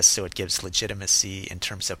just so it gives legitimacy in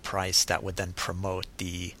terms of price that would then promote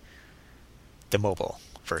the mobile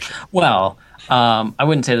version. Well, I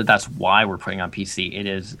wouldn't say that that's why we're putting on PC. It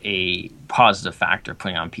is a positive factor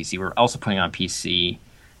putting on PC. We're also putting on PC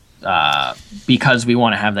because we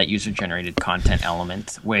want to have that user-generated content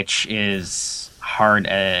element, which is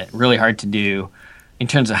really hard to do in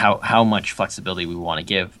terms of how much flexibility we want to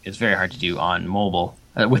give. It's very hard to do on mobile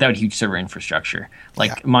without huge server infrastructure.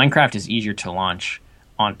 Like Minecraft is easier to launch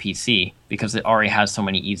on PC because it already has so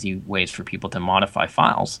many easy ways for people to modify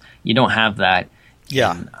files. You don't have that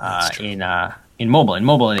in mobile. In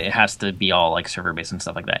mobile, it has to be all like server based and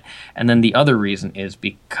stuff like that. And then the other reason is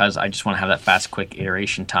because I just want to have that fast, quick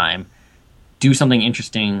iteration time, do something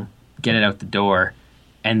interesting, get it out the door,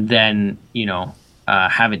 and then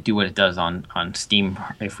have it do what it does on Steam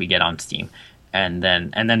if we get on Steam, and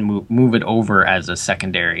then move it over as a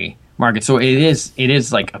secondary market. So it's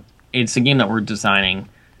a game that we're designing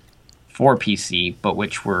for PC, but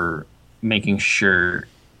which we're making sure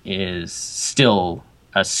is still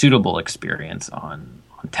a suitable experience on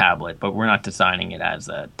tablet, but we're not designing it as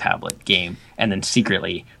a tablet game and then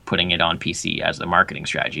secretly putting it on PC as a marketing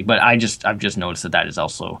strategy. But I've just noticed that is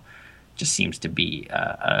also just seems to be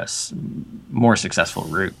a more successful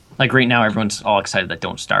route. Like right now, everyone's all excited that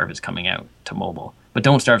Don't Starve is coming out to mobile, but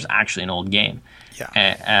Don't Starve is actually an old game.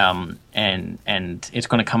 Yeah. And it's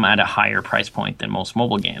going to come at a higher price point than most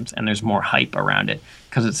mobile games, and there's more hype around it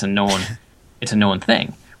because it's a known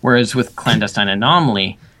thing. Whereas with Clandestine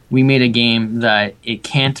Anomaly, we made a game that it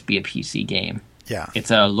can't be a PC game. Yeah. It's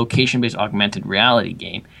a location-based augmented reality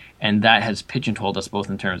game, and that has pigeonholed us both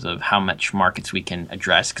in terms of how much markets we can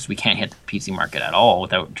address, because we can't hit the PC market at all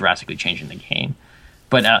without drastically changing the game.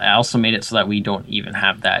 But I also made it so that we don't even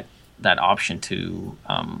have that option to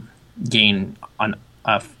gain on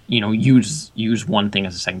use one thing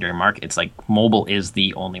as a secondary market. It's like mobile is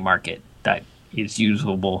the only market that is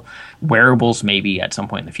usable. Wearables maybe at some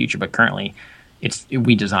point in the future, but currently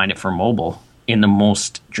we designed it for mobile in the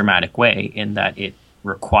most dramatic way, in that it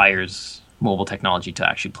requires mobile technology to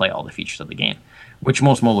actually play all the features of the game, which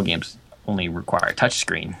most mobile games only require a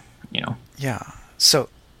touchscreen, you know. Yeah. So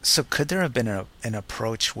could there have been an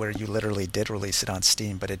approach where you literally did release it on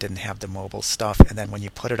Steam, but it didn't have the mobile stuff, and then when you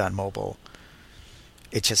put it on mobile,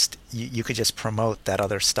 it just you could just promote that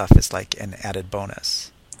other stuff as like an added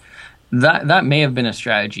bonus? That may have been a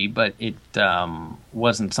strategy, but it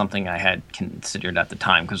wasn't something I had considered at the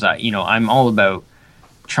time, because I'm all about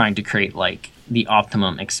trying to create like the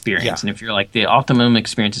optimum experience. Yeah. And if you're like, the optimum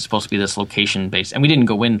experience is supposed to be this location based, and we didn't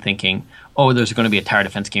go in thinking, oh, there's going to be a tower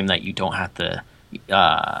defense game that you don't have to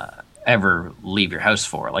ever leave your house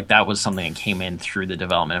for. Like, that was something that came in through the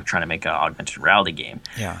development of trying to make an augmented reality game.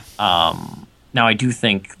 Yeah. Now, I do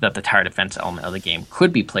think that the tower defense element of the game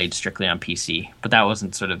could be played strictly on PC, but that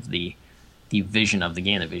wasn't sort of the vision of the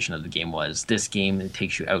game. The vision of the game was this game that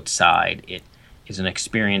takes you outside. It is an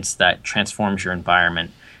experience that transforms your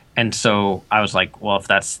environment. And so I was like, well, if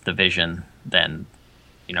that's the vision, then,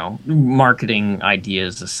 marketing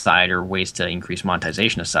ideas aside, or ways to increase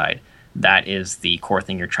monetization aside, that is the core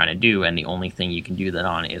thing you're trying to do, and the only thing you can do that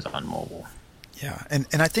on is on mobile. Yeah, and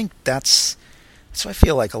I think that's so I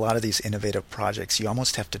feel like a lot of these innovative projects, you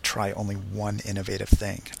almost have to try only one innovative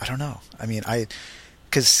thing. I don't know. I mean,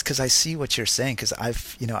 because I see what you're saying, because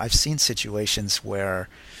I've seen situations where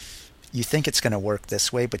you think it's going to work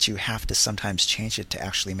this way, but you have to sometimes change it to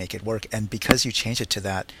actually make it work. And because you change it to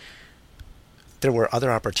that, there were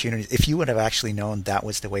other opportunities. If you would have actually known that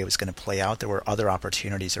was the way it was going to play out, there were other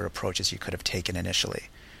opportunities or approaches you could have taken initially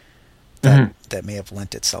that may have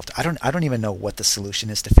lent itself to. I don't even know what the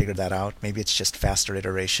solution is to figure that out. Maybe it's just faster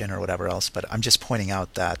iteration or whatever else, but I'm just pointing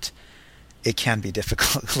out that it can be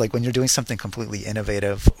difficult. Like, when you're doing something completely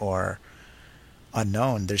innovative or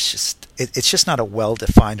unknown, it's just not a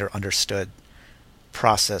well-defined or understood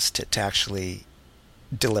process to actually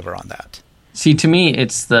deliver on that. See, to me,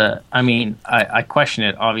 it's I question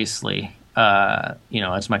it, obviously,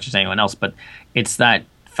 as much as anyone else, but it's that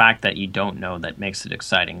fact that you don't know that makes it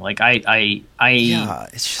exciting. Like, I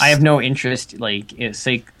have no interest. Like,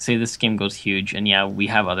 say this game goes huge, and yeah, we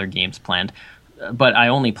have other games planned, but I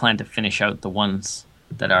only plan to finish out the ones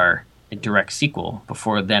that are a direct sequel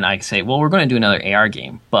before then I say, well, we're going to do another AR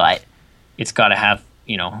game, but it's got to have,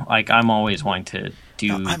 like, I'm always wanting to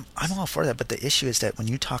do. No, I'm all for that, but the issue is that when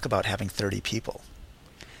you talk about having 30 people,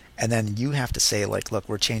 and then you have to say, like, look,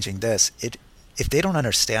 we're changing this. If they don't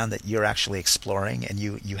understand that you're actually exploring and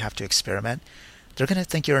you have to experiment, they're going to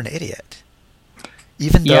think you're an idiot.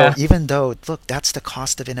 Even though, look, that's the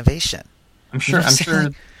cost of innovation. I'm sure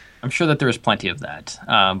that there is plenty of that.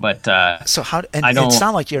 But so how? And it's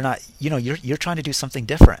not like you're not. You're trying to do something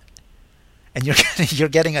different, and you're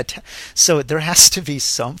getting so there has to be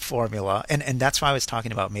some formula, and that's why I was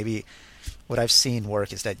talking about maybe what I've seen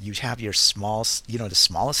work is that you have your the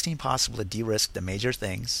smallest team possible to de-risk the major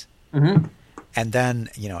things, and then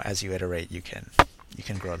as you iterate, you can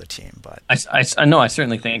grow the team. But I know, I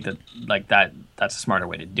certainly think that, like, that's a smarter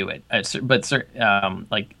way to do it.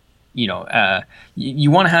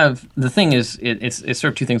 You want to have, the thing is, it's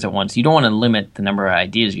sort of two things at once. You don't want to limit the number of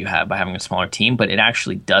ideas you have by having a smaller team, but it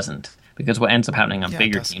actually doesn't, because what ends up happening on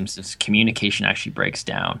bigger teams is communication actually breaks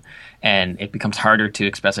down, and it becomes harder to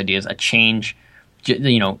express ideas. A change,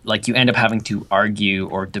 like, you end up having to argue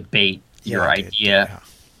or debate your idea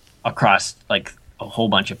across, like, a whole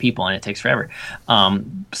bunch of people, and it takes forever.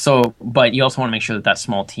 But you also want to make sure that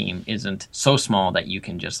small team isn't so small that you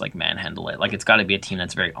can just, like, manhandle it. Like, it's got to be a team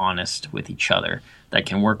that's very honest with each other, that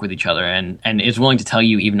can work with each other, and is willing to tell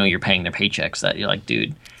you, even though you're paying their paychecks, that you're like,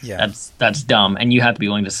 dude, that's dumb. And you have to be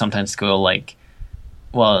willing to sometimes go, like,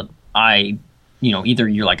 well, either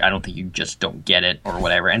you're like, I don't think you just don't get it, or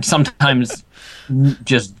whatever. And sometimes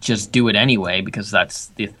just do it anyway, because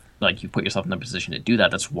that's you put yourself in the position to do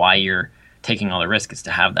that. That's why you're taking all the risk, is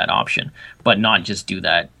to have that option, but not just do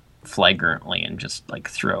that flagrantly and just, like,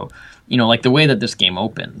 throw, like, the way that this game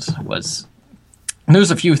opens was,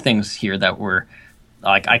 there's a few things here that were,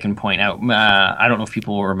 like, I can point out. I don't know if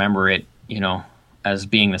people will remember it, as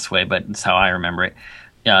being this way, but it's how I remember it,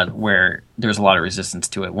 where there's a lot of resistance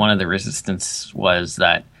to it. One of the resistance was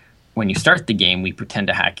that when you start the game, we pretend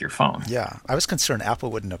to hack your phone. Yeah, I was concerned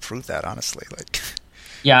Apple wouldn't approve that, honestly. Like,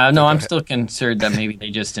 yeah, no, I'm still concerned that maybe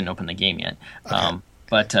they just didn't open the game yet. Okay.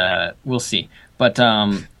 But we'll see. But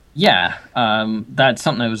that's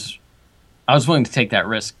something I was willing to take that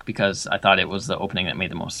risk, because I thought it was the opening that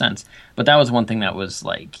made the most sense. But that was one thing that was,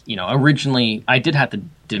 like, originally I did have to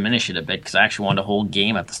diminish it a bit, because I actually wanted a whole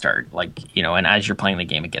game at the start, like, and as you're playing the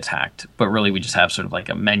game, it gets hacked. But really, we just have sort of like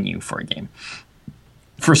a menu for a game.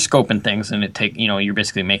 for scope and things, and you're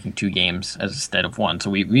basically making two games instead of one. So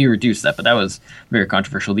we reduced that, but that was very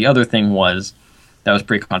controversial. The other thing that was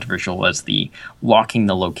pretty controversial was the locking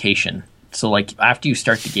the location. So like after you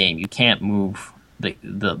start the game, you can't move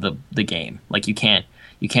the game. Like you can't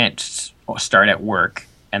start at work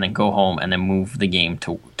and then go home and then move the game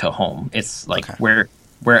to home. It's like where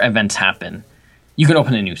events happen. You can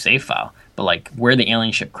open a new save file, but like where the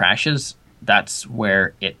alien ship crashes, that's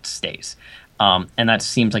where it stays. And that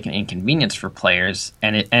seems like an inconvenience for players.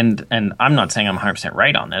 And I'm not saying I'm 100%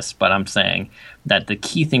 right on this, but I'm saying that the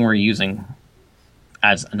key thing we're using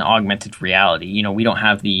as an augmented reality, we don't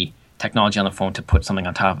have the technology on the phone to put something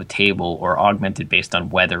on top of a table or augmented based on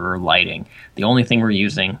weather or lighting. The only thing we're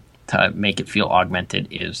using to make it feel augmented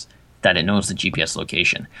is that it knows the GPS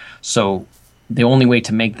location. So the only way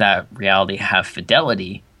to make that reality have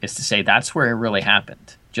fidelity is to say that's where it really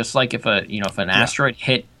happened. Just like if an asteroid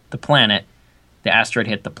hit the planet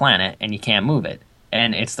and you can't move it.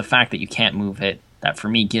 And it's the fact that you can't move it that for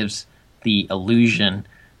me gives the illusion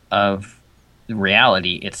of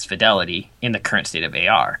reality its fidelity in the current state of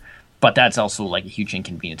AR. But that's also like a huge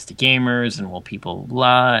inconvenience to gamers and will people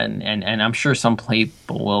blah and I'm sure some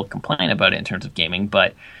people will complain about it in terms of gaming,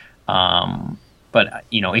 but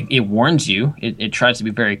it warns you. It tries to be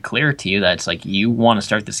very clear to you that it's like you want to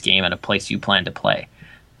start this game at a place you plan to play.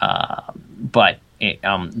 But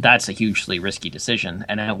that's a hugely risky decision,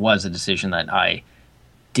 and it was a decision that I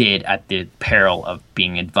did at the peril of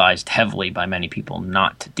being advised heavily by many people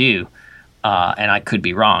not to do. And I could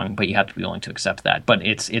be wrong, but you have to be willing to accept that. But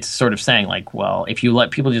it's sort of saying like, well, if you let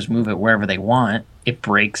people just move it wherever they want, it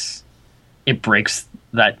breaks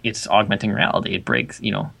that it's augmenting reality. It breaks,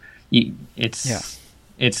 and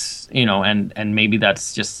maybe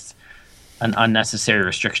that's just an unnecessary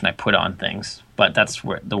restriction I put on things. But that's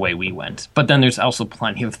the way we went. But then there's also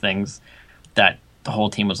plenty of things that the whole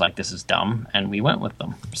team was like, this is dumb, and we went with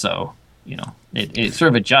them. So. It sort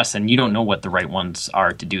of adjusts, and you don't know what the right ones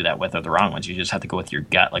are to do that with or the wrong ones. You just have to go with your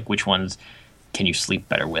gut. Like, which ones can you sleep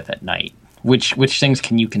better with at night? Which things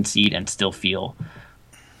can you concede and still feel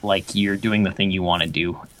like you're doing the thing you want to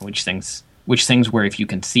do? Which things where if you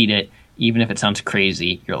concede it, even if it sounds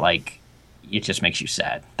crazy, you're like, it just makes you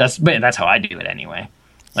sad. That's how I do it anyway.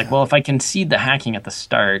 Like, well, if I concede the hacking at the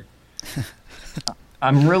start,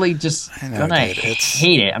 I'm really just gonna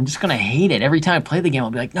hate it. I'm just gonna hate it every time I play the game. I'll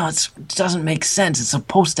be like, no, it doesn't make sense. It's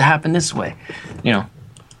supposed to happen this way,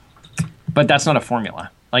 But that's not a formula.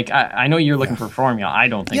 Like I know you're looking for a formula. I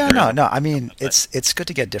don't think. Yeah, no. I mean, it's good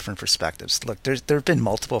to get different perspectives. Look, there have been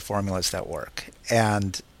multiple formulas that work,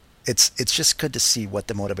 and it's just good to see what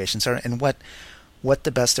the motivations are and what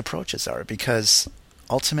the best approaches are, because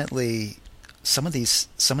ultimately some of these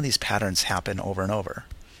patterns happen over and over.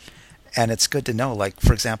 And it's good to know, like,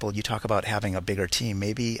 for example, you talk about having a bigger team.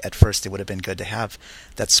 Maybe at first it would have been good to have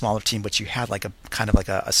that smaller team, but you had like a kind of like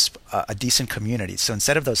a decent community. So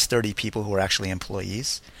instead of those 30 people who were actually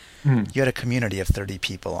employees, you had a community of 30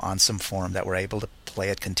 people on some forum that were able to play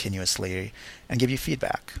it continuously and give you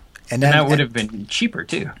feedback. And that would have been cheaper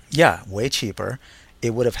too. Yeah, way cheaper.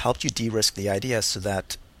 It would have helped you de-risk the idea so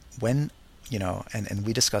that when, and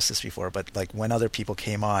we discussed this before, but like when other people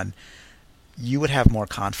came on, you would have more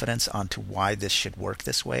confidence onto why this should work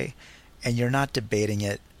this way, and you're not debating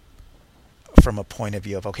it from a point of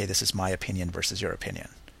view of, okay, this is my opinion versus your opinion.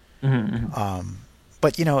 Mm-hmm.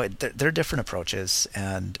 But they're different approaches,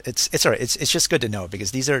 and it's all right. It's just good to know,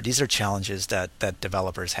 because these are challenges that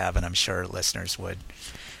developers have, and I'm sure listeners would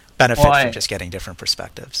benefit from just getting different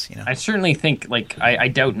perspectives. I certainly think, like, I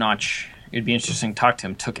doubt Notch. It'd be interesting to talk to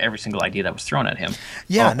him. Took every single idea that was thrown at him.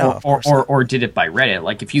 Yeah, or did it by Reddit.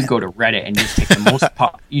 Like if you go to Reddit and you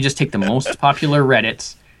just take the most popular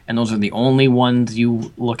Reddits, and those are the only ones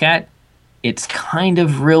you look at, it's kind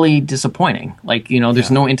of really disappointing. Like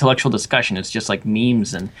there's no intellectual discussion. It's just like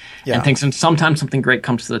memes and things. And sometimes something great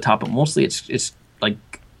comes to the top, but mostly it's like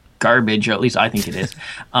garbage. Or at least I think it is.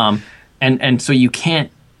 And so you can't.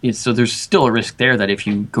 So there's still a risk there that if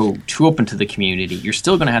you go too open to the community, you're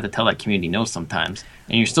still going to have to tell that community no sometimes,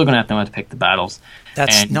 and you're still going to have to know how to pick the battles.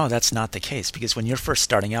 That's not the case, because when you're first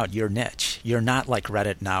starting out, your niche, you're not like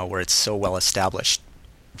Reddit now, where it's so well established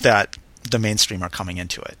that the mainstream are coming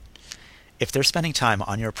into it. If they're spending time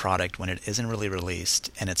on your product when it isn't really released,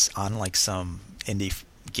 and it's on like some indie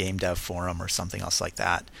game dev forum or something else like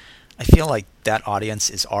that, I feel like that audience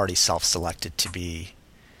is already self-selected to be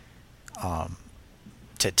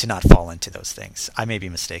to not fall into those things. I may be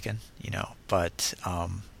mistaken, but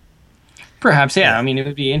perhaps, yeah. I mean, it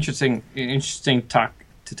would be interesting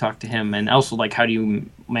to talk to him, and also like, how do you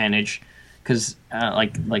manage because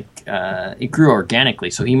it grew organically.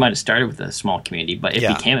 So he might have started with a small community, but it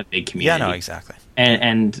became a big community. Yeah, no, exactly.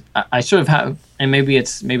 And I sort of have, and maybe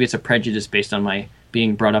it's a prejudice based on my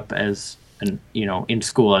being brought up as in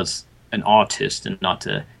school as an autist and not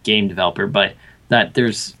a game developer, but that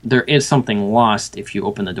there is something lost if you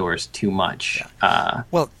open the doors too much. Yeah.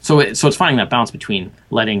 So it's finding that balance between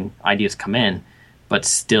letting ideas come in, but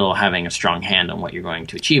still having a strong hand on what you're going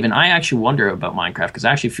to achieve. And I actually wonder about Minecraft, because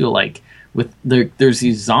I actually feel like there's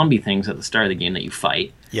these zombie things at the start of the game that you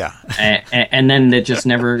fight. Yeah. And then it just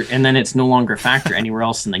never, and then it's no longer a factor anywhere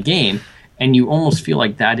else in the game. And you almost feel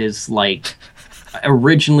like that is like,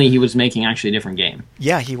 originally he was making actually a different game.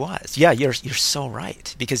 Yeah, he was. Yeah, you're so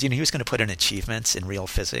right, because he was going to put in achievements in real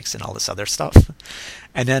physics and all this other stuff.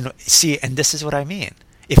 And then and this is what I mean.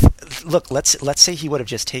 Let's say he would have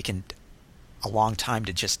just taken a long time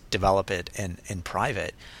to just develop it in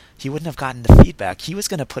private. He wouldn't have gotten the feedback. He was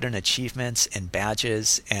going to put in achievements and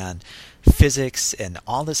badges and physics and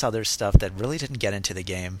all this other stuff that really didn't get into the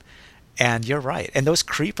game. And you're right. And those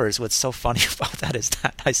creepers, what's so funny about that is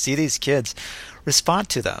that I see these kids respond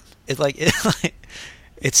to them.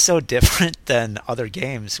 It's so different than other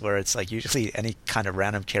games where it's like usually any kind of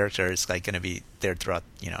random character is like going to be there throughout,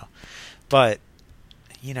 But,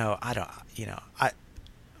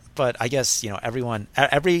 but I guess,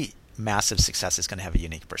 every massive success is going to have a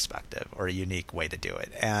unique perspective or a unique way to do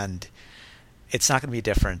it. And it's not going to be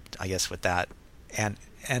different, I guess, with that and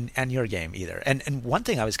your game either. And one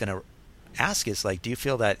thing I was going to ask is, like, do you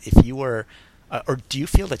feel that if you were, or do you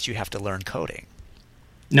feel that you have to learn coding?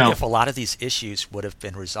 No. If a lot of these issues would have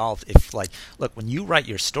been resolved, if, like, look, when you write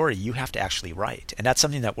your story, you have to actually write. And that's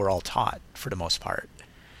something that we're all taught for the most part.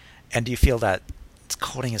 And do you feel that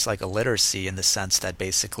coding is like a literacy in the sense that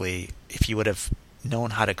basically if you would have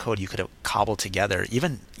known how to code, you could have cobbled together,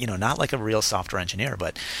 even, not like a real software engineer,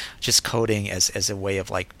 but just coding as a way of,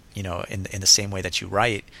 like, in the same way that you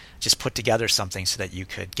write, just put together something so that you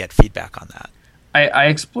could get feedback on that. I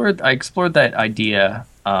explored that idea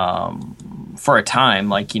for a time.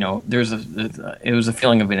 Like, it was a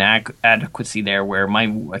feeling of inadequacy there, where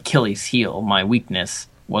my Achilles heel, my weakness,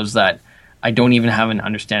 was that I don't even have an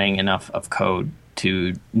understanding enough of code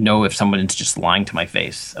to know if someone is just lying to my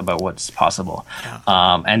face about what's possible.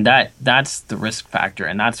 Yeah. And that's the risk factor,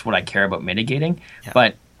 and that's what I care about mitigating. Yeah.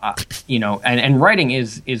 But and writing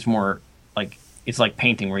is more like, it's like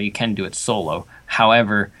painting, where you can do it solo.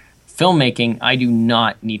 However, filmmaking, I do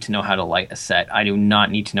not need to know how to light a set. I do not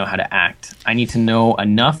need to know how to act. I need to know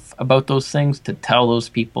enough about those things to tell those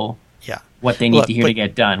people what they need to hear to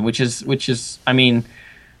get done. Which is, I mean,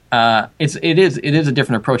 it is a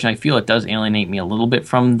different approach, and I feel it does alienate me a little bit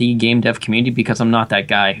from the game dev community, because I'm not that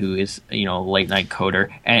guy who is late night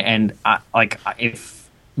coder, and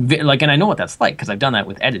and I know what that's like, because I've done that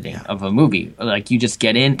with editing of a movie. Like, you just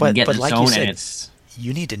get in and get in the zone, and it's,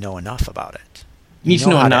 you need to know enough about it. You need to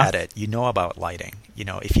know how enough. to edit. You know about lighting.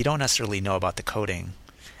 If you don't necessarily know about the coding.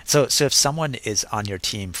 So if someone is on your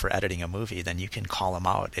team for editing a movie, then you can call them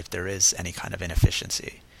out if there is any kind of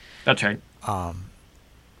inefficiency. That's right.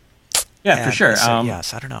 Yeah, for sure.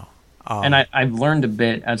 Yes, I don't know. And I've learned a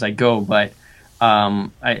bit as I go, but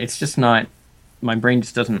it's just not. My brain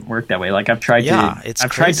just doesn't work that way. Like, I've tried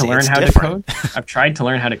to learn how to code. I've tried to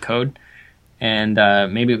learn how to code, and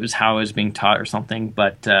maybe it was how I was being taught or something.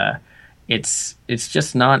 But it's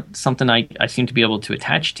just not something I seem to be able to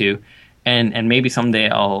attach to. And maybe someday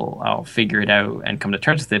I'll figure it out and come to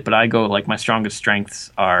terms with it. But I go, like, my strongest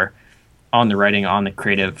strengths are on the writing, on the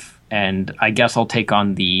creative, and I guess I'll take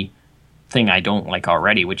on the thing I don't like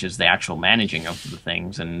already, which is the actual managing of the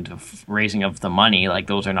things and raising of the money. Like,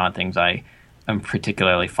 those are not things I am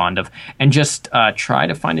particularly fond of. And just try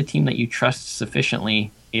to find a team that you trust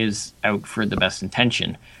sufficiently is out for the best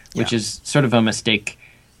intention, which is sort of a mistake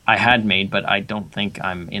I had made, but I don't think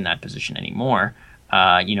I'm in that position anymore.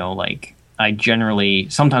 Like, I generally,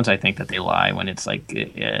 sometimes I think that they lie when it's like,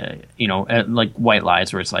 like white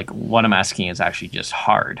lies, where it's like, what I'm asking is actually just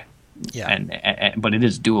hard. Yeah. But it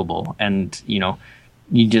is doable. And,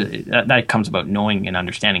 that comes about knowing and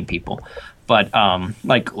understanding people. But,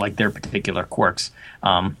 like their particular quirks.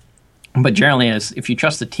 But generally, if you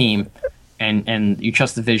trust the team and you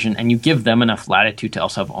trust the vision, and you give them enough latitude to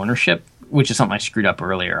also have ownership, which is something I screwed up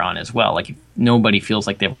earlier on as well. Like, nobody feels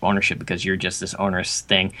like they have ownership because you're just this onerous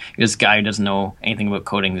thing. You're this guy who doesn't know anything about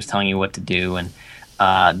coding who's telling you what to do, and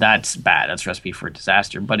that's bad. That's a recipe for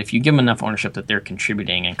disaster. But if you give them enough ownership that they're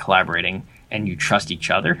contributing and collaborating, and you trust each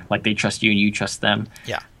other, like they trust you and you trust them,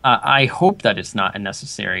 I hope that it's not a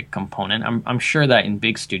necessary component. I'm sure that in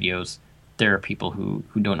big studios, there are people who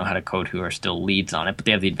don't know how to code who are still leads on it, but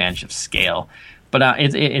they have the advantage of scale. But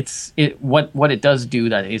what it does do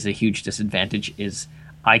that is a huge disadvantage is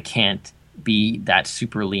I can't be that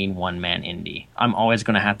super lean one man indie. I'm always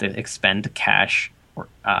going to have to expend cash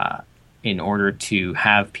in order to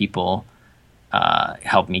have people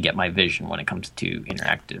help me get my vision when it comes to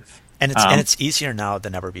interactive. And it's easier now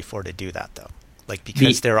than ever before to do that, though. Like,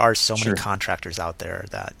 because there are so many contractors out there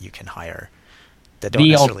that you can hire that don't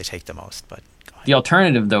necessarily take the most. But go ahead. The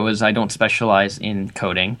alternative, though, is I don't specialize in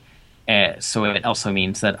coding. So it also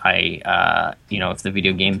means that if the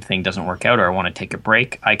video game thing doesn't work out or I want to take a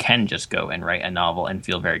break, I can just go and write a novel and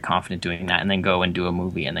feel very confident doing that, and then go and do a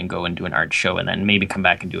movie, and then go and do an art show, and then maybe come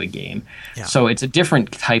back and do a game. Yeah. So it's a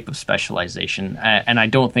different type of specialization, and I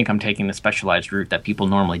don't think I'm taking the specialized route that people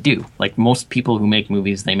normally do. Like most people who make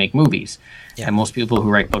movies, they make movies, and most people who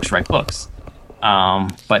write books.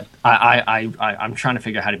 But I'm trying to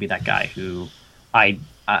figure out how to be that guy who I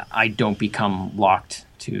don't become locked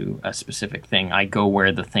to a specific thing. I go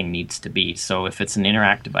where the thing needs to be. So if it's an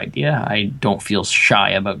interactive idea, I don't feel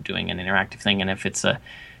shy about doing an interactive thing. And if it's a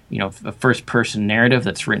first person narrative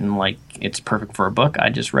that's written like it's perfect for a book,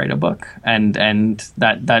 I just write a book. And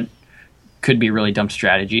that could be a really dumb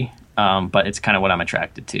strategy. But it's kind of what I'm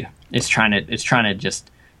attracted to. It's trying to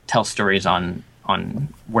just tell stories on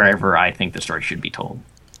wherever I think the story should be told.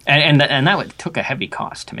 And that took a heavy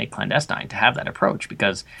cost to make Clandestine, to have that approach,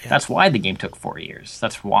 because that's why the game took 4 years.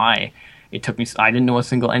 That's why it took me. I didn't know a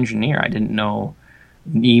single engineer. I didn't know,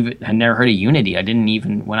 had never heard of Unity. I didn't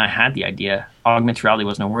even, when I had the idea, augmented reality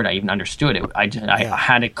was no word I even understood it. I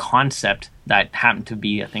had a concept that happened to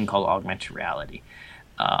be a thing called augmented reality,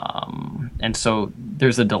 and so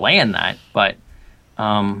there's a delay in that. But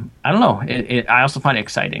I don't know. I also find it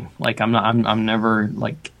exciting. Like I'm never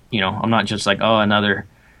like I'm not just like another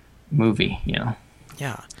movie,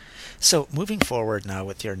 Yeah. So moving forward now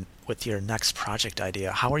with your next project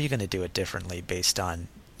idea, how are you going to do it differently based on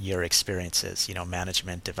your experiences,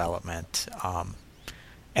 management, development,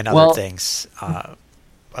 and other things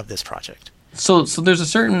of this project? So there's a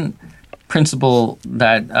certain principle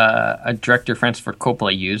that a director, Francis Ford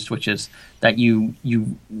Coppola, used, which is that you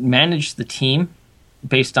manage the team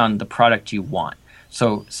based on the product you want.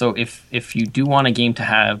 So if you do want a game to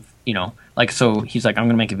have, so he's like, I'm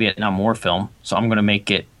going to make a Vietnam War film, so I'm going to make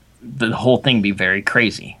it, the whole thing be very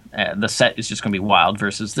crazy. The set is just going to be wild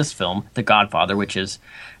versus this film, The Godfather,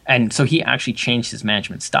 and so he actually changed his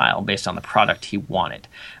management style based on the product he wanted.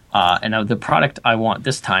 And the product I want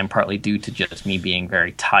this time, partly due to just me being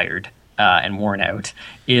very tired and worn out,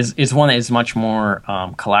 is one that is much more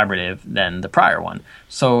collaborative than the prior one.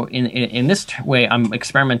 So in this way, I'm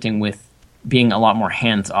experimenting with being a lot more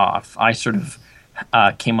hands-off. I sort of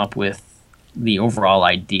came up with the overall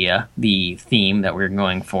idea, the theme that we're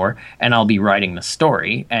going for, and I'll be writing the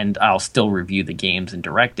story, and I'll still review the games and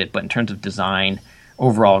direct it. But in terms of design,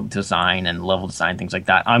 overall design and level design, things like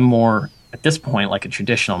that, I'm more, at this point, like a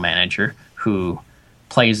traditional manager who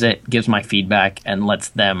plays it, gives my feedback, and lets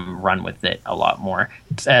them run with it a lot more.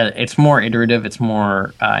 It's more iterative, it's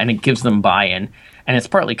more, and it gives them buy-in. And it's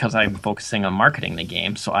partly because I'm focusing on marketing the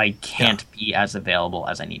game, so I can't be as available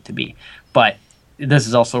as I need to be. But this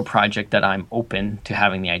is also a project that I'm open to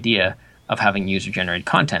having the idea of having user-generated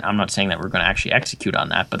content. I'm not saying that we're going to actually execute on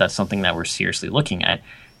that, but that's something that we're seriously looking at.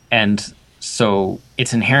 And so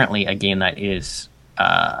it's inherently a game that is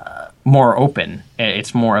more open.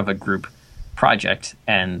 It's more of a group project,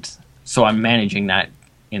 and so I'm managing that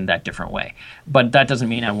in that different way. But that doesn't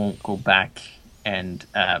mean I won't go back and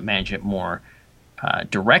manage it more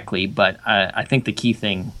directly, but I think the key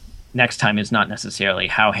thing next time is not necessarily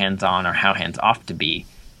how hands-on or how hands-off to be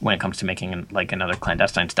when it comes to making like another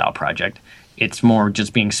Clandestine style project. It's more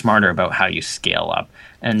just being smarter about how you scale up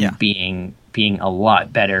and being a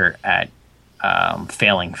lot better at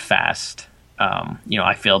failing fast.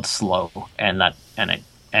 I failed slow, and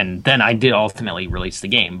then I did ultimately release the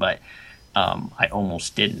game, but I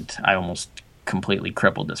almost didn't. I almost completely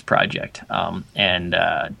crippled this project, and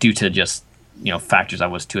due to just factors I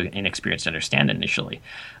was too inexperienced to understand initially.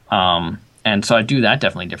 And so I do that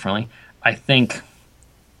definitely differently. I think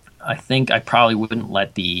I probably wouldn't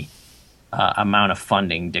let the amount of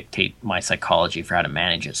funding dictate my psychology for how to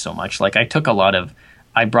manage it so much. Like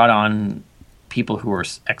I brought on people who were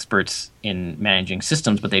experts in managing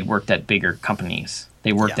systems, but they'd worked at bigger companies.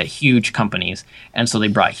 They worked at huge companies, and so they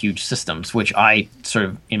brought huge systems, which I sort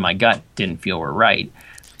of in my gut didn't feel were right.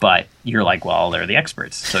 But you're like, well, they're the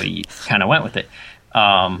experts, so you kind of went with it.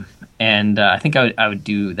 And I think I would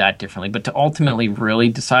do that differently. But to ultimately really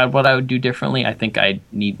decide what I would do differently, I think I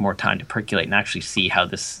need more time to percolate and actually see how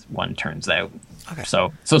this one turns out. Okay.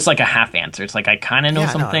 So it's like a half answer. It's like I kind of know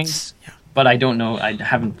some things, but I don't know. I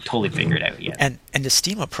haven't totally figured it out yet. And the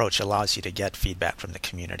Steam approach allows you to get feedback from the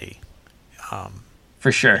community.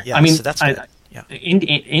 For sure. Yeah, I mean, so that's good. Yeah.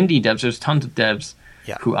 Indie devs, there's tons of devs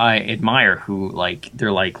Yeah. who I admire who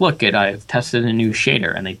they're like, look, I've tested a new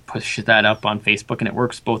shader, and they push that up on Facebook, and it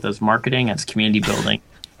works both as marketing, as community building,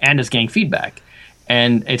 and as getting feedback.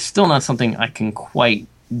 And it's still not something I can quite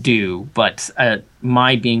do, but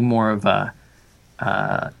my being more of a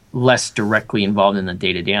less directly involved in the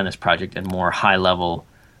day-to-day on this project and more high level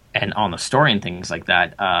and on the story and things like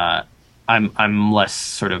that, I'm less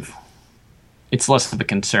sort of, it's less of a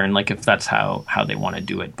concern, like if that's how they want to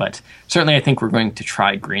do it. But certainly I think we're going to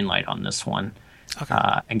try Greenlight on this one. Okay.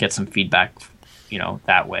 And get some feedback,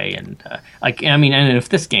 that way. And and if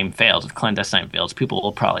this game fails, if Clandestine fails, people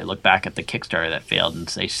will probably look back at the Kickstarter that failed and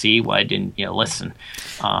say, see, why didn't you listen?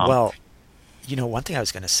 Well, one thing I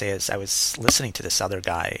was going to say is I was listening to this other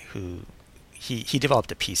guy who he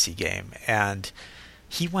developed a PC game, and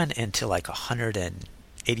he went into like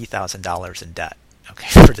 $180,000 in debt,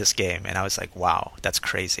 okay, for this game. And I was like, wow, that's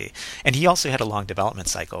crazy. And he also had a long development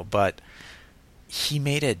cycle, but he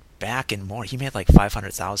made it back in more. He made like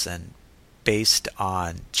 500,000 based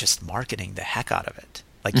on just marketing the heck out of it.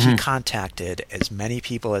 Like he contacted as many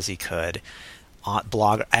people as he could,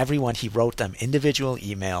 blog, everyone. He wrote them individual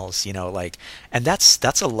emails, and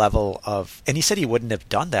that's a level of, and he said he wouldn't have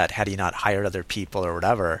done that had he not hired other people or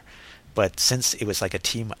whatever. But since it was like a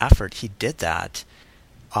team effort, he did that.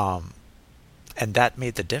 And that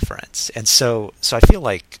made the difference. And so I feel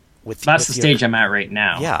like that's the stage I'm at right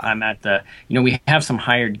now. Yeah. I'm at the, we have some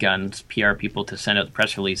hired guns, PR people to send out the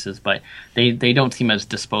press releases, but they don't seem as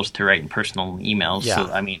disposed to write in personal emails. Yeah.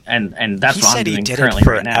 So, and that's what I'm doing currently. He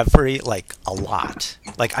said he did it for a lot.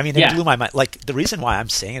 It blew my mind. Like, the reason why I'm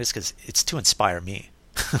saying it is because it's to inspire me.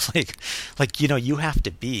 You have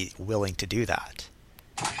to be willing to do that.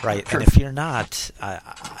 Right. And if you're not, I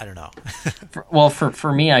don't know.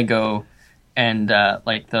 For me, I go, and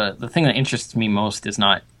the thing that interests me most is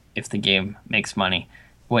not if the game makes money.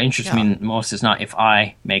 What interests me most is not if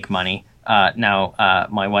I make money.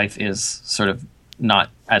 My wife is sort of not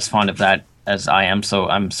as fond of that as I am, so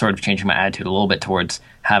I'm sort of changing my attitude a little bit towards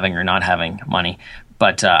having or not having money.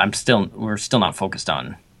 But we're still not focused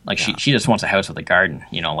on, she just wants a house with a garden.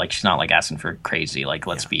 She's not asking for crazy,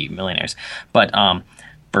 let's be millionaires. But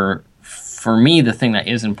for me, the thing that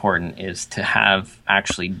is important is to have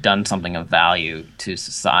actually done something of value to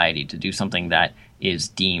society, to do something that is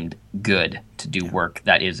deemed good, to do work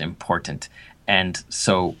that is important. And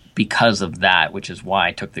so because of that, which is why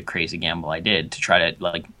I took the crazy gamble I did, to try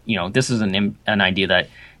to, this is an idea that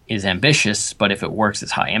is ambitious, but if it works,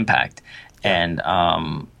 it's high impact. And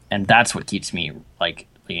that's what keeps me,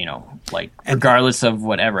 regardless of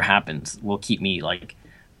whatever happens, will keep me,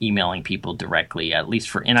 emailing people directly, at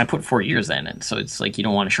least and I put 4 years in, and so it's you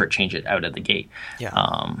don't want to shortchange it out of the gate.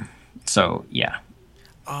 Yeah. So yeah.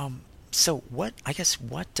 So what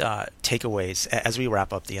takeaways, as we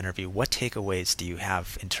wrap up the interview, what takeaways do you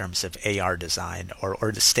have in terms of AR design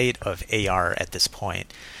or the state of AR at this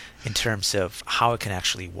point, in terms of how it can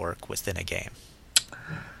actually work within a game?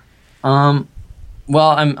 Well,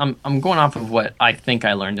 I'm going off of what I think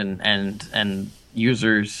I learned, and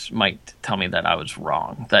users might tell me that I was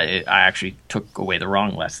wrong, that I actually took away the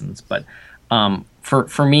wrong lessons. But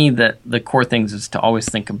for me, the core things is to always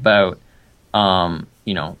think about,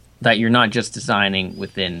 that you're not just designing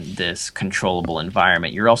within this controllable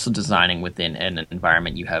environment. You're also designing within an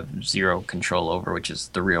environment you have zero control over, which is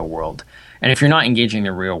the real world. And if you're not engaging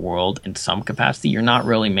the real world in some capacity, you're not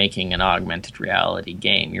really making an augmented reality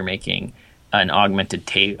game. You're making an I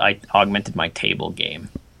augmented my table game,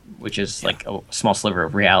 which is a small sliver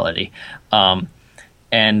of reality. And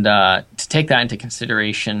to take that into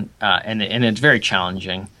consideration, and it's very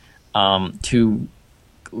challenging, to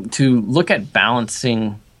look at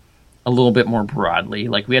balancing a little bit more broadly.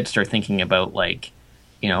 We had to start thinking about if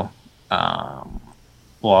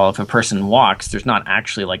a person walks, there's not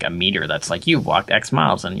actually a meter that's you've walked X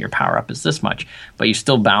miles and your power up is this much, but you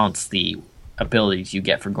still balance the abilities you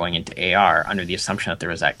get for going into AR under the assumption that there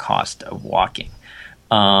is that cost of walking.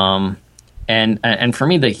 And for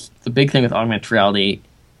me, the big thing with augmented reality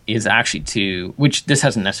is actually which this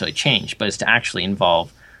hasn't necessarily changed, but is to actually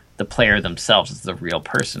involve the player themselves as the real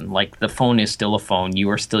person. The phone is still a phone,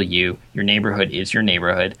 you are still you, your neighborhood is your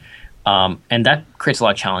neighborhood. And that creates a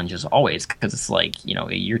lot of challenges always, because it's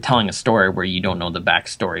you're telling a story where you don't know the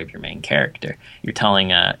backstory of your main character. You're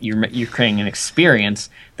telling you're creating an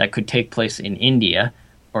experience that could take place in India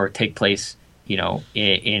or take place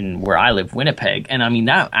in where I live, Winnipeg. And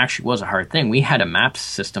that actually was a hard thing. We had a map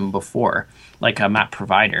system before, a map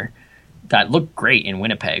provider, that looked great in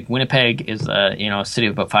Winnipeg. Winnipeg is a city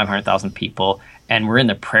of about 500,000 people, and we're in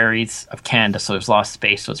the prairies of Canada, so there's a lot of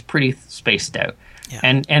space, so it's pretty spaced out. Yeah.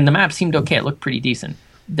 And the map seemed okay; it looked pretty decent.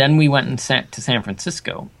 Then we went to San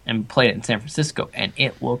Francisco and played it in San Francisco, and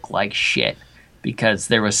it looked like shit because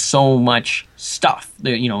there was so much stuff.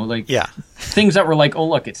 Things that were like, oh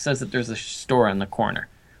look, it says that there's a store in the corner.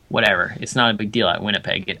 Whatever, it's not a big deal at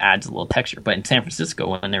Winnipeg. It adds a little texture. But in San Francisco,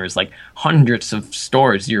 when there was like hundreds of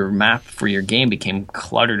stores, your map for your game became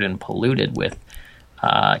cluttered and polluted with,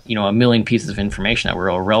 a million pieces of information that were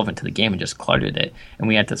irrelevant to the game and just cluttered it. And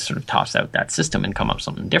we had to sort of toss out that system and come up with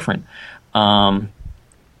something different. I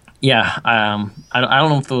don't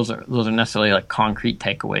know if those are necessarily like concrete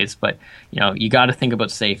takeaways, but you got to think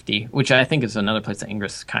about safety, which I think is another place that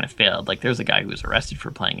Ingress kind of failed. Like there's a guy who was arrested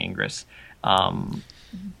for playing Ingress.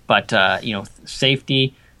 But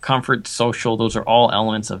safety, comfort, social, those are all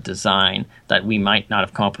elements of design that we might not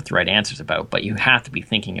have come up with the right answers about, but you have to be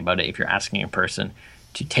thinking about it if you're asking a person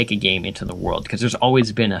to take a game into the world, because there's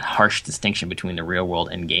always been a harsh distinction between the real world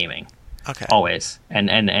and gaming. Okay. Always.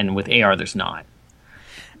 And with AR, there's not.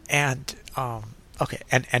 And okay,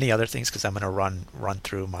 and any other things? Because I'm going to run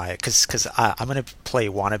through because I'm going to play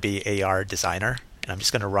wannabe AR designer, and I'm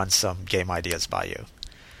just going to run some game ideas by you.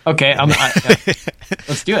 Okay,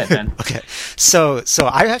 let's do it then. Okay, so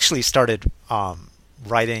I actually started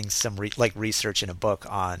writing some research in a book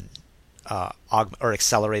on or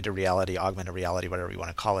accelerated reality, augmented reality, whatever you want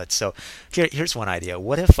to call it. So here's one idea.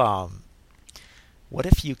 What if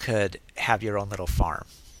you could have your own little farm?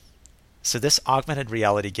 So this augmented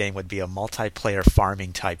reality game would be a multiplayer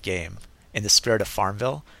farming type game in the spirit of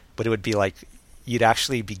Farmville, but it would be like you'd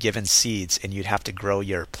actually be given seeds and you'd have to grow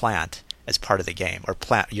your plant as part of the game, or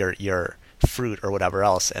plant your fruit or whatever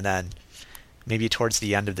else, and then maybe towards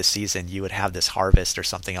the end of the season you would have this harvest or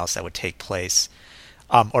something else that would take place,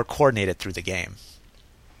 or coordinated through the game,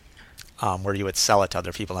 where you would sell it to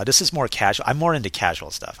other people. Now this is more casual. I'm more into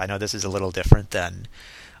casual stuff. I know this is a little different than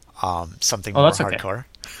something more hardcore.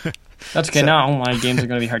 Okay. That's okay. Now all my games are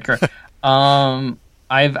going to be hardcore.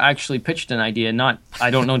 I've actually pitched an idea. I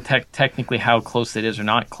don't know technically how close it is or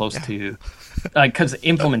not close to, because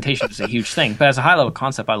implementation is a huge thing. But as a high level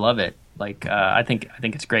concept, I love it. Like I think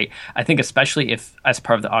it's great. I think especially if as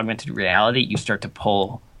part of the augmented reality, you start to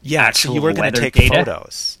pull. Yeah, so you were going to take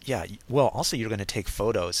photos. Yeah, well, also you're going to take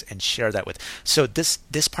photos and share that with. So this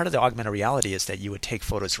part of the augmented reality is that you would take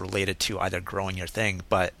photos related to either growing your thing,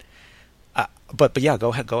 but yeah, go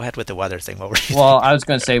ahead with the weather thing. What were you thinking? I was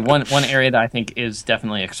going to say one area that I think is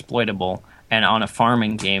definitely exploitable, and on a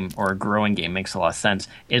farming game or a growing game makes a lot of sense,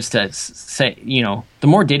 is to say, the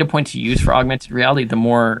more data points you use for augmented reality, the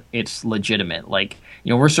more it's legitimate. Like,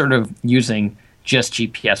 we're sort of using just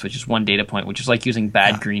GPS, which is one data point, which is like using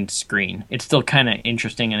bad green screen. It's still kind of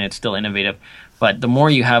interesting and it's still innovative, but the more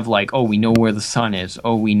you have, like, oh, we know where the sun is,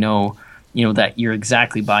 oh, we know that you're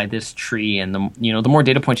exactly by this tree, and the more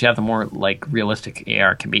data points you have, the more like realistic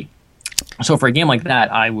AR can be. So for a game like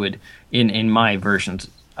that, I would in my versions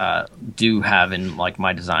do have in like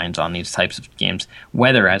my designs on these types of games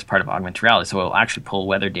weather as part of augmented reality. So it'll actually pull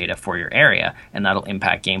weather data for your area, and that'll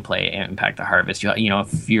impact gameplay and impact the harvest.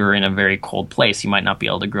 If you're in a very cold place, you might not be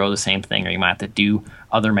able to grow the same thing, or you might have to do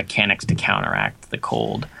other mechanics to counteract the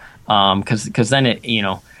cold. Because then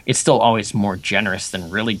it's still always more generous than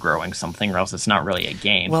really growing something, or else it's not really a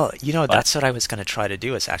game. Well, that's what I was going to try to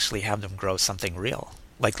do, is actually have them grow something real.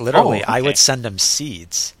 Like literally, I would send them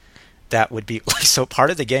seeds that would be like, so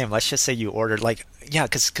part of the game. Let's just say you ordered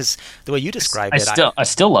because the way you described it, I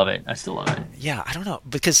still love it. I still love it. Yeah, I don't know,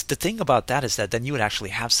 because the thing about that is that then you would actually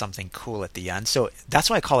have something cool at the end. So that's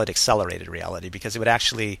why I call it accelerated reality, because it would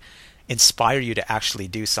actually inspire you to actually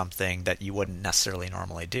do something that you wouldn't necessarily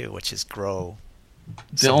normally do, which is grow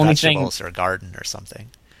some vegetables or a garden or something.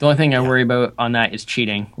 The only thing I worry about on that is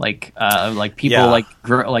cheating, like people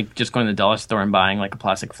just going to the dollar store and buying like a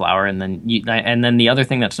plastic flower, and then the other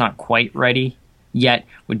thing that's not quite ready yet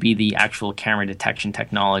would be the actual camera detection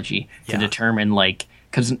technology to determine, like,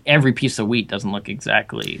 because every piece of wheat doesn't look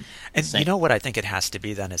exactly the same. What I think it has to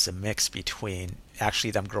be then is a mix between actually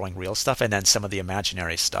them growing real stuff and then some of the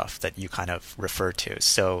imaginary stuff that you kind of refer to.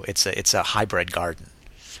 So it's a hybrid garden.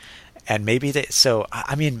 And maybe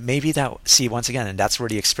once again, and that's where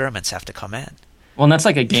the experiments have to come in. Well, and that's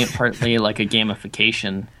like partly like a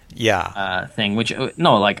gamification thing, which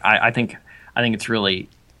I think it's really,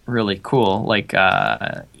 really cool. Like,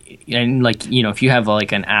 and like if you have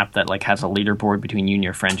like an app that like has a leaderboard between you and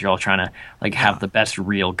your friends, you're all trying to like Yeah. have the best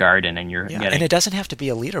real garden, and you're Yeah, and getting. it doesn't have to be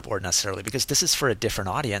a leaderboard necessarily because this is for a different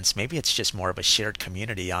audience. Maybe it's just more of a shared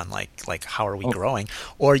community on like how are we Oh, growing,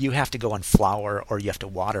 or you have to go and flower, or you have to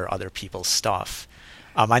water other people's stuff.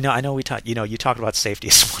 I know we talked. You talked about safety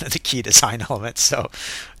as one of the key design elements, so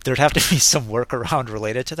there'd have to be some workaround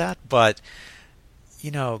related to that. But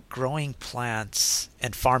growing plants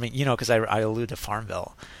and farming, because I allude to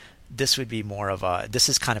Farmville, this would be more of this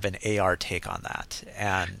is kind of an AR take on that,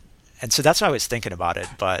 and so that's why I was thinking about it.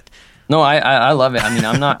 But no, I love it. I mean,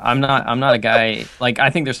 I'm not a guy like I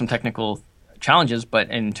think there's some technical challenges, but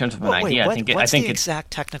in terms of an well, wait, idea, I what's think the it's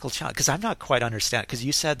exact technical challenge? Because I'm not quite understand. Because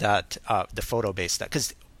you said that the photo based that.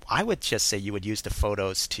 Because I would just say you would use the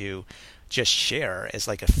photos to just share as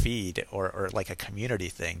like a feed or like a community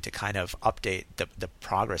thing to kind of update the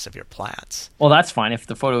progress of your plants. well, that's fine if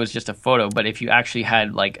the photo is just a photo, but if you actually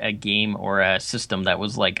had like a game or a system that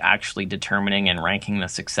was like actually determining and ranking the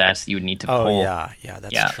success, you would need to Oh pull. yeah,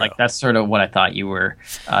 that's Yeah, true. like that's sort of what I thought you were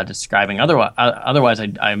describing. Otherwise,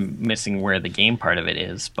 I'm missing where the game part of it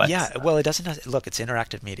is. But Yeah, well, it doesn't look. It's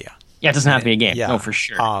interactive media. yeah, it doesn't have to be a game. Yeah, No, for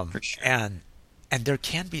sure, for sure. and there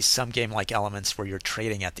can be some game-like elements where you're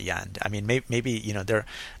trading at the end. I mean, maybe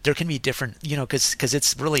there can be different because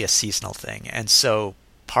it's really a seasonal thing, and so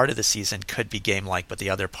part of the season could be game-like, but the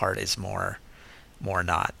other part is more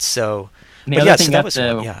not. So, And the but other yeah, thing so you that have was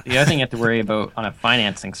to one. Yeah, the other thing you have to worry about on a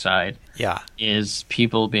financing side yeah, is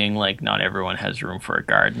people being like, not everyone has room for a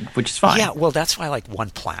garden, which is fine. yeah. Well, that's why I like one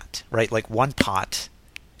plant, right? Like one pot.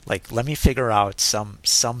 Like let me figure out some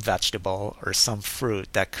vegetable or some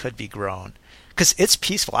fruit that could be grown because it's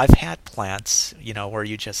peaceful. I've had plants, where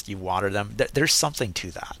you water them. There's something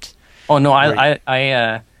to that. Oh no,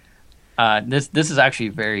 Where this is actually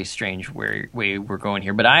very strange where we're going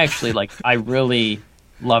here, but I actually I really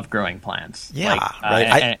love growing plants. Yeah, like,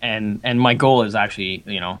 right. and my goal is actually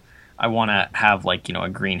I want to have like a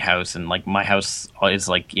greenhouse, and like my house is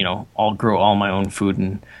like I'll grow all my own food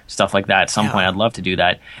and stuff like that. At some point, Yeah. I'd love to do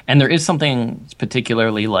that. And there is something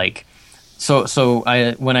particularly like. So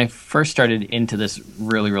when I first started into this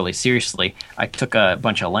really seriously, I took a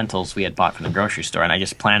bunch of lentils we had bought from the grocery store and I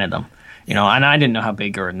just planted them, and I didn't know how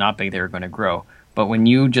big or not big they were going to grow. But when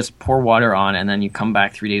you just pour water on and then you come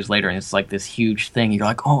back 3 days later and it's like this huge thing, you're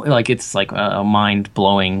like, oh, like it's like a mind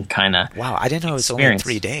blowing kind of Wow, I didn't know it was only experience.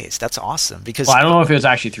 3 days. That's awesome because Well, I don't know if it was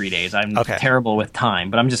actually 3 days. I'm Okay. terrible with time,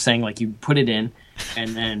 but I'm just saying like you put it in and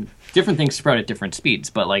then different things sprout at different speeds.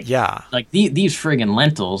 But yeah, these friggin'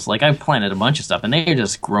 lentils, like I've planted a bunch of stuff and they're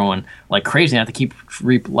just growing like crazy. I have to keep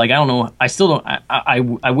like I don't know. I still don't.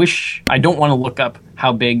 I wish I don't want to look up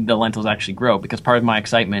how big the lentils actually grow because part of my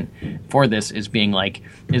excitement for this is being like,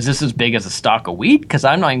 is this as big as a stalk of wheat? Because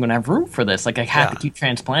I'm not even going to have room for this. Like I have Yeah. to keep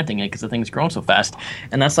transplanting it because the thing's growing so fast,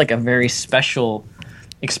 and that's like a very special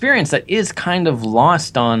experience that is kind of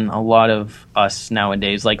lost on a lot of us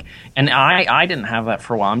nowadays. Like, and I didn't have that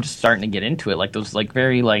for a while. I'm just starting to get into it. Like those, like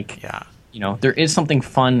very like, yeah. there is something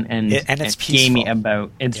fun and And it's gamey peaceful.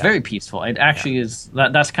 about. It's Yeah. very peaceful. It actually is.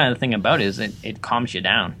 That's kind of the thing about it is it calms you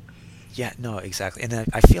down. Yeah, no, exactly. And then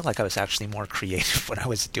I feel like I was actually more creative when I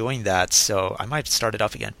was doing that, so I might start it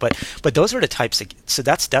up again. But those are the types of so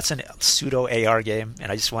that's a pseudo AR game,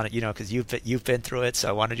 and I just wanted because you've been through it, so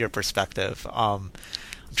I wanted your perspective. I'm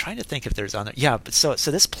trying to think if there's other but so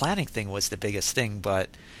this planning thing was the biggest thing, but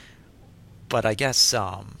I guess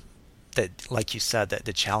that like you said that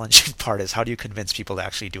the challenging part is how do you convince people to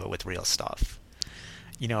actually do it with real stuff?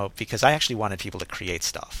 Because I actually wanted people to create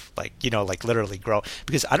stuff, like literally grow.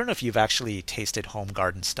 Because I don't know if you've actually tasted home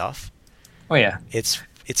garden stuff. Oh yeah,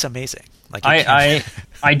 It's amazing. Like you I can't-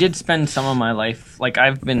 I did spend some of my life like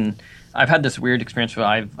I've had this weird experience where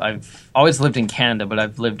I've always lived in Canada, but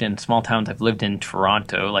I've lived in small towns. I've lived in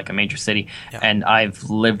Toronto, like a major city, Yeah. and I've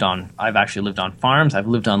actually lived on farms. I've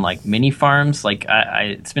lived on like mini farms. Like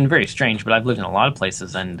it's been very strange, but I've lived in a lot of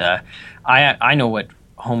places, and I know what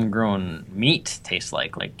homegrown meat tastes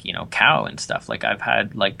like cow and stuff. Like I've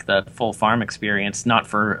had like the full farm experience, not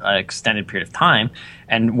for an extended period of time.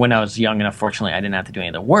 And when I was young enough, fortunately, I didn't have to do any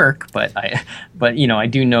of the work. But I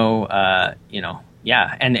do know,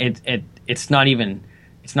 yeah. And it's not even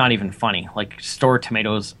funny. Like store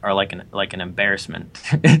tomatoes are like an embarrassment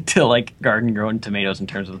to like garden grown tomatoes in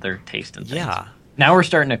terms of their taste and things. Yeah. Now we're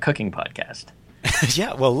starting a cooking podcast.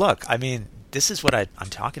 Yeah. Well, look. I mean, this is what I'm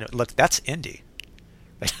talking about. Look, that's indie.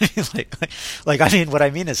 I mean, what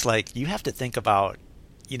I mean is like you have to think about,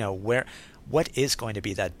 what is going to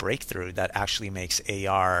be that breakthrough that actually makes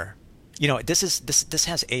AR. This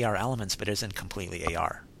has AR elements, but isn't completely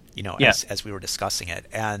AR. Yeah. As we were discussing it,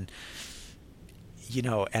 and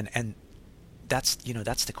and that's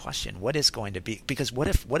the question. What is going to be, because what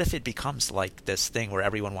if it becomes like this thing where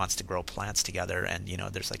everyone wants to grow plants together, and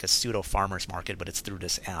there's like a pseudo farmers market, but it's through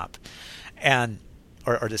this app, and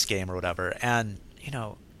or this game or whatever, and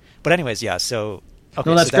but anyways, yeah. So okay,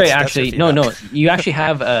 no, that's so great. that's your Actually, no, feedback. you actually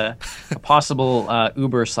have a possible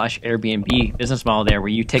Uber/Airbnb business model there, where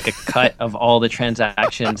you take a cut of all the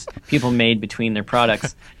transactions people made between their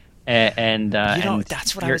products, and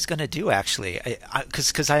That's what I was going to do actually.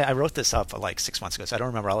 I wrote this up like 6 months ago, so I don't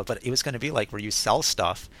remember all of it, but it was going to be like where you sell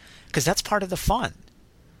stuff, because that's part of the fun.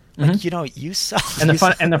 Mhm. Like, you sell. and the you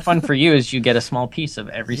fun sell- and the fun for you is you get a small piece of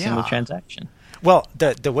every single Yeah. transaction. Well,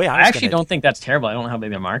 the way I I was actually going to. don't think that's terrible. I don't know how big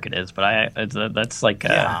the market is, but that's like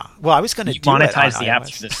Yeah. Well, I was going to you do it on monetize the app iOS.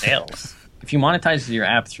 through the sales. If you monetize your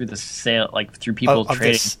app through the sale, like through Oh, people of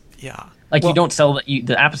trading, this, yeah. like you Well, don't sell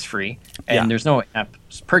the app is free, and yeah. there's no app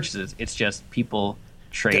purchases. It's just people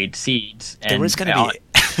trade seeds, There and was going to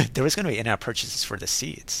be there was going to be in-app purchases for the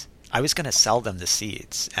seeds. I was going to sell them the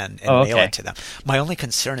seeds and oh, mail okay. it to them. My only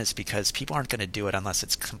concern is because people aren't going to do it unless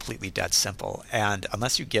it's completely dead simple, and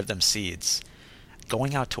unless you give them seeds,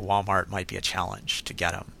 going out to Walmart might be a challenge to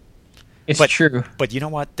get them. It's But true. but you know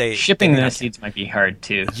what? They Shipping may the not. seeds might be hard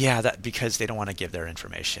too. Yeah, that because they don't want to give their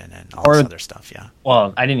information and all this Or other stuff. Yeah.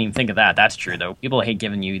 well, I didn't even think of that. That's true though. People hate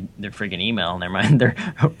giving you their friggin' email and their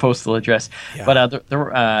postal address. Yeah. But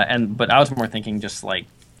but I was more thinking just like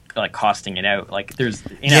costing it out. Like there's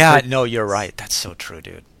Yeah, in-app no, you're right. That's so true,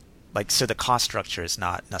 dude. Like, so the cost structure is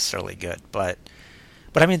not necessarily good, but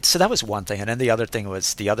I mean, so that was one thing, and then the other thing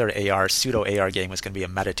was the other pseudo AR game was going to be a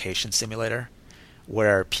meditation simulator,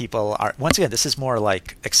 where people are, once again, this is more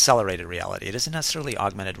like accelerated reality. It isn't necessarily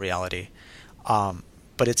augmented reality,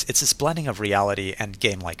 but it's this blending of reality and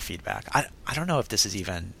game-like feedback. I don't know if this is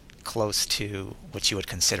even close to what you would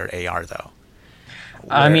consider AR though.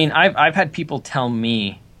 I Where, mean, I've had people tell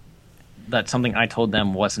me that something I told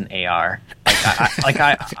them wasn't AR.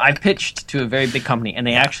 I pitched to a very big company, and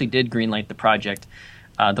they actually did greenlight the project,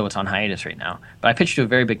 though it's on hiatus right now. But I pitched to a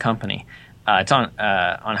very big company. It's on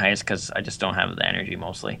hiatus because I just don't have the energy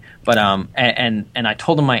mostly. But and I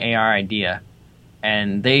told them my AR idea,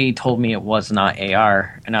 and they told me it was not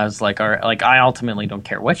AR, and I was like, all right, like I ultimately don't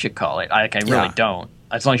care what you call it. I really Yeah. don't,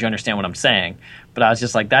 as long as you understand what I'm saying. But I was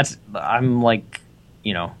just like, I'm like,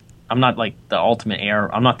 I'm not like the ultimate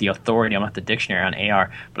AR. I'm not the authority. I'm not the dictionary on AR.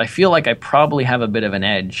 But I feel like I probably have a bit of an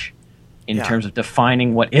edge in Yeah. terms of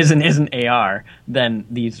defining what is and isn't AR than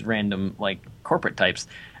these random like corporate types.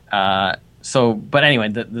 But anyway,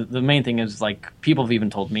 the main thing is like people have even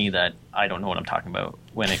told me that I don't know what I'm talking about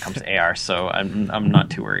when it comes to AR. So I'm not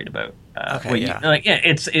too worried about. Okay, yeah.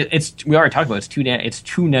 It's we already talked about it. It's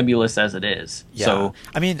too nebulous as it is. Yeah. So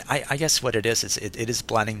I mean, I guess what it is it is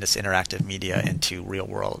blending this interactive media into real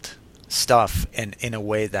world stuff in a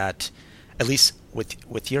way that, at least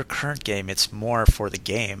with your current game, it's more for the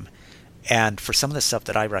game, and for some of the stuff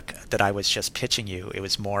that I was just pitching you, it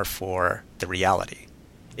was more for the reality.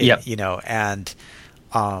 Yep. And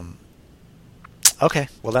okay,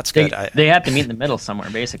 well that's they good. they have to meet in the middle somewhere,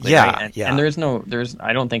 basically. Yeah, Right? yeah. And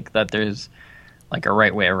I don't think that there's like a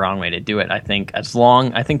right way or wrong way to do it. I think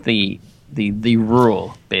the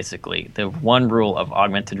rule, basically, the one rule of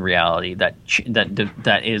augmented reality that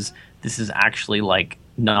is this is actually like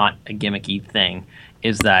not a gimmicky thing,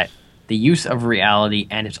 is that the use of reality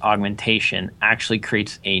and its augmentation actually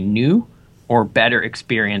creates a new or better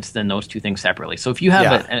experience than those two things separately. So if you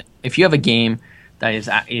have a game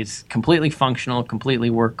that is completely functional, completely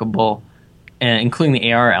workable, and including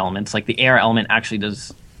the AR elements, like the AR element actually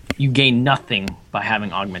does, you gain nothing by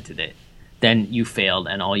having augmented it. Then you failed,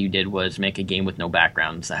 and all you did was make a game with no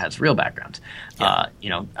backgrounds that has real backgrounds.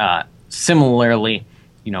 Yeah. Similarly,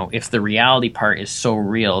 if the reality part is so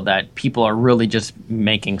real that people are really just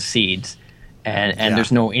making seeds, and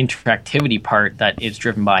there's no interactivity part that is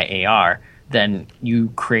driven by AR, then you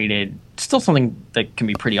created still something that can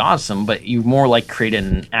be pretty awesome, but you more like created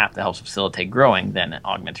an app that helps facilitate growing than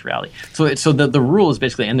augmented reality. So the rule is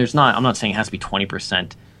basically, and I'm not saying it has to be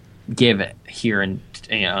 20% give it here and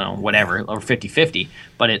whatever, or 50-50,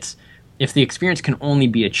 but it's if the experience can only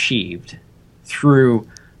be achieved through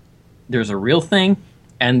there's a real thing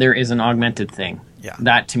and there is an augmented thing. Yeah.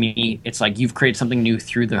 That to me, it's like you've created something new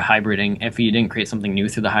through the hybriding. If you didn't create something new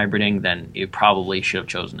through the hybriding, then you probably should have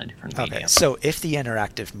chosen a different medium. Okay, so if the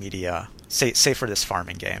interactive media, say for this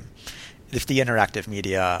farming game, if the interactive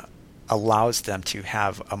media allows them to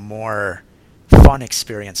have a more fun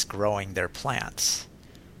experience growing their plants,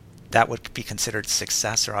 that would be considered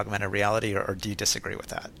success or augmented reality, or do you disagree with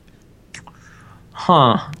that?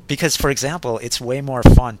 Huh. Because, for example, it's way more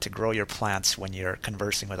fun to grow your plants when you're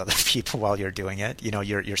conversing with other people while you're doing it.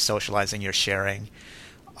 You're socializing, you're sharing.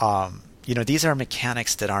 These are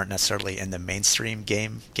mechanics that aren't necessarily in the mainstream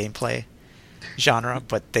gameplay genre,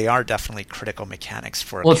 but they are definitely critical mechanics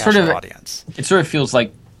for a Well, casual audience. it sort of feels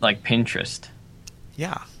like Pinterest.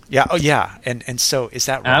 Yeah. Yeah. Oh, yeah. And so is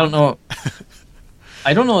that wrong? I don't know.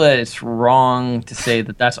 I don't know that it's wrong to say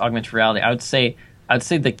that that's augmented reality. I'd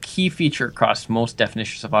say the key feature across most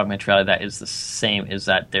definitions of augmented reality that is the same is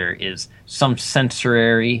that there is some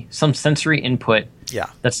sensory input. Yeah.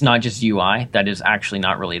 That's not just UI. That is actually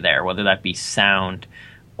not really there, whether that be sound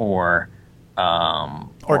or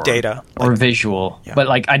data or visual. Yeah. But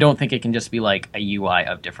I don't think it can just be like a UI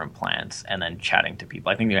of different plants and then chatting to people.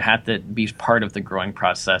 I think there had to be part of the growing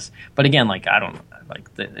process. But again, I don't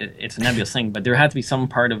it's a nebulous thing. But there had to be some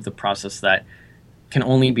part of the process that can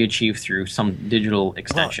only be achieved through some digital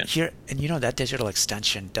extension. Well, that digital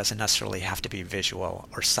extension doesn't necessarily have to be visual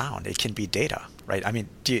or sound. It can be data, right? I mean,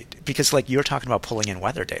 because you're talking about pulling in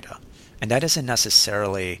weather data, and that isn't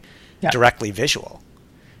necessarily directly visual,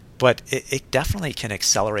 but it definitely can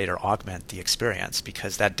accelerate or augment the experience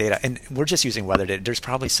because that data, and we're just using weather data. There's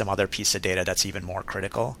probably some other piece of data that's even more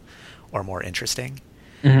critical or more interesting.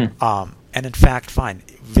 Mm-hmm. And in fact, fine,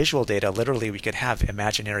 visual data, literally we could have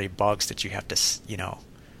imaginary bugs that you have to,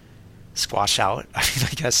 squash out. I mean,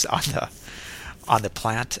 I guess on the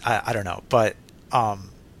plant, I don't know. But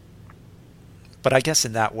I guess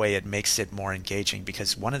in that way it makes it more engaging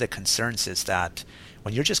because one of the concerns is that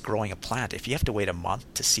when you're just growing a plant, if you have to wait a month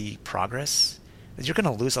to see progress, you're going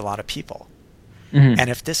to lose a lot of people. Mm-hmm. And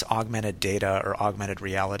if this augmented data or augmented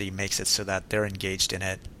reality makes it so that they're engaged in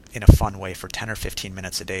it in a fun way for 10 or 15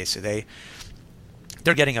 minutes a day, so they're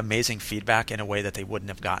getting amazing feedback in a way that they wouldn't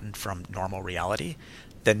have gotten from normal reality,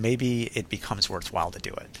 then maybe it becomes worthwhile to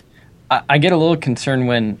do it. I get a little concerned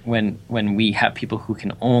when we have people who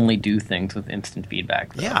can only do things with instant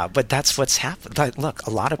feedback, though. Yeah, but that's what's happened. Look, a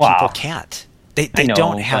lot of people can't. They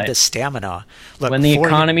don't have the stamina. Look, when the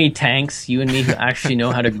economy tanks, you and me who actually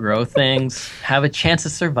know how to grow things have a chance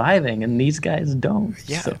of surviving, and these guys don't.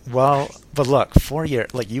 Yeah, so. Well, but look, 4 years,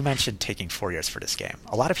 you mentioned taking 4 years for this game.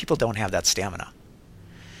 A lot of people don't have that stamina.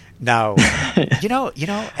 Now,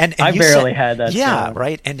 and I barely had that. Yeah, stamina.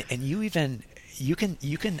 Right. And you even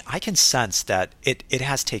I can sense that it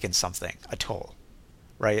has taken something, a toll,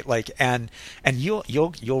 right? And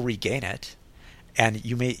you'll regain it. And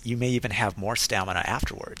you may even have more stamina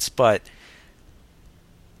afterwards. But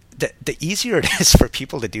the easier it is for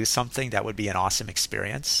people to do something that would be an awesome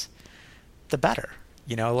experience, the better.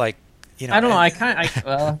 I don't know.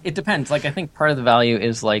 Well, it depends. I think part of the value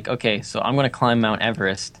is okay, so I'm going to climb Mount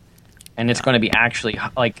Everest, and it's going to be actually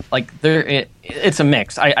it's a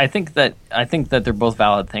mix. I think that they're both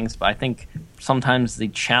valid things, but I think sometimes the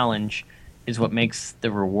challenge is what makes the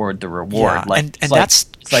reward the reward. Yeah, and that's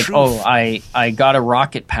true. I got a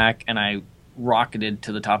rocket pack and I rocketed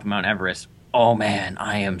to the top of Mount Everest. Oh man,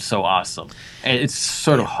 I am so awesome. And it's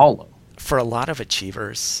sort of hollow. For a lot of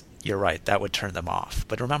achievers, you're right, that would turn them off.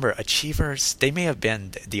 But remember, achievers, they may have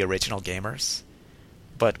been the original gamers,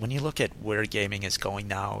 but when you look at where gaming is going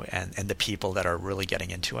now and the people that are really getting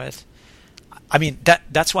into it, I mean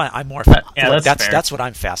that's why I'm more that's what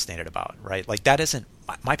I'm fascinated about, right? That isn't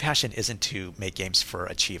my passion isn't to make games for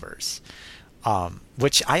achievers,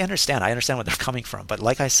 which I understand. I understand where they're coming from. But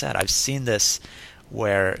like I said, I've seen this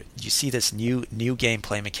where you see this new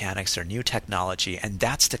gameplay mechanics or new technology, and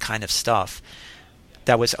that's the kind of stuff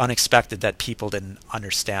that was unexpected that people didn't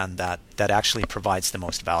understand that actually provides the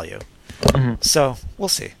most value. Mm-hmm. So we'll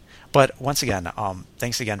see. But once again,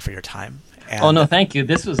 thanks again for your time. And oh, no, thank you.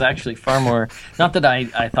 This was actually far more, not that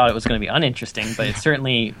I thought it was going to be uninteresting, but it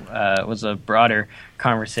certainly was a broader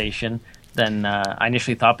conversation than I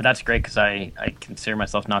initially thought. But that's great because I consider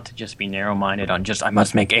myself not to just be narrow-minded on just I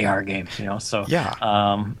must make AR games, So yeah,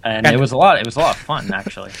 and it was a lot of fun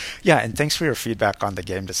actually. Yeah, and thanks for your feedback on the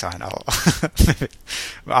game design.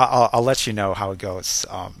 I'll let you know how it goes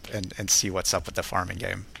and see what's up with the farming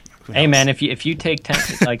game. Hey man, if you take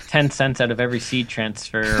 10 cents out of every seed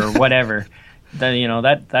transfer or whatever, then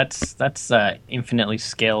that's infinitely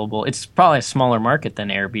scalable. It's probably a smaller market than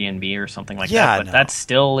Airbnb or something like that, but that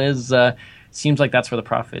still is. Seems like that's where the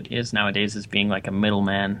profit is nowadays, is being like a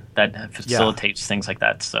middleman that facilitates things like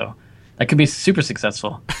that. So that could be super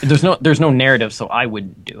successful. There's no narrative, so I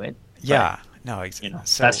wouldn't do it. Yeah, no, exactly.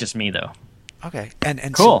 So that's just me though. Okay, and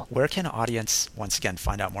cool. So where can audience once again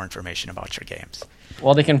find out more information about your games?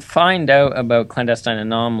 Well, they can find out about Clandestine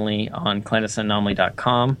Anomaly on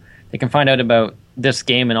clandestineanomaly.com. They can find out about this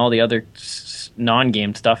game and all the other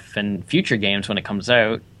non-game stuff and future games when it comes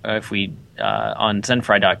out on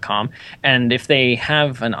zenfry.com, and if they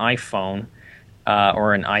have an iPhone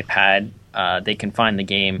or an iPad, they can find the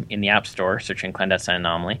game in the App Store, searching Clandestine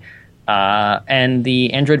Anomaly. And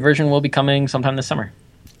the Android version will be coming sometime this summer.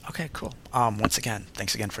 Okay, cool. Once again,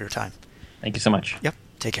 thanks again for your time. Thank you so much. Yep.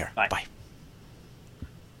 Take care. Bye. Bye.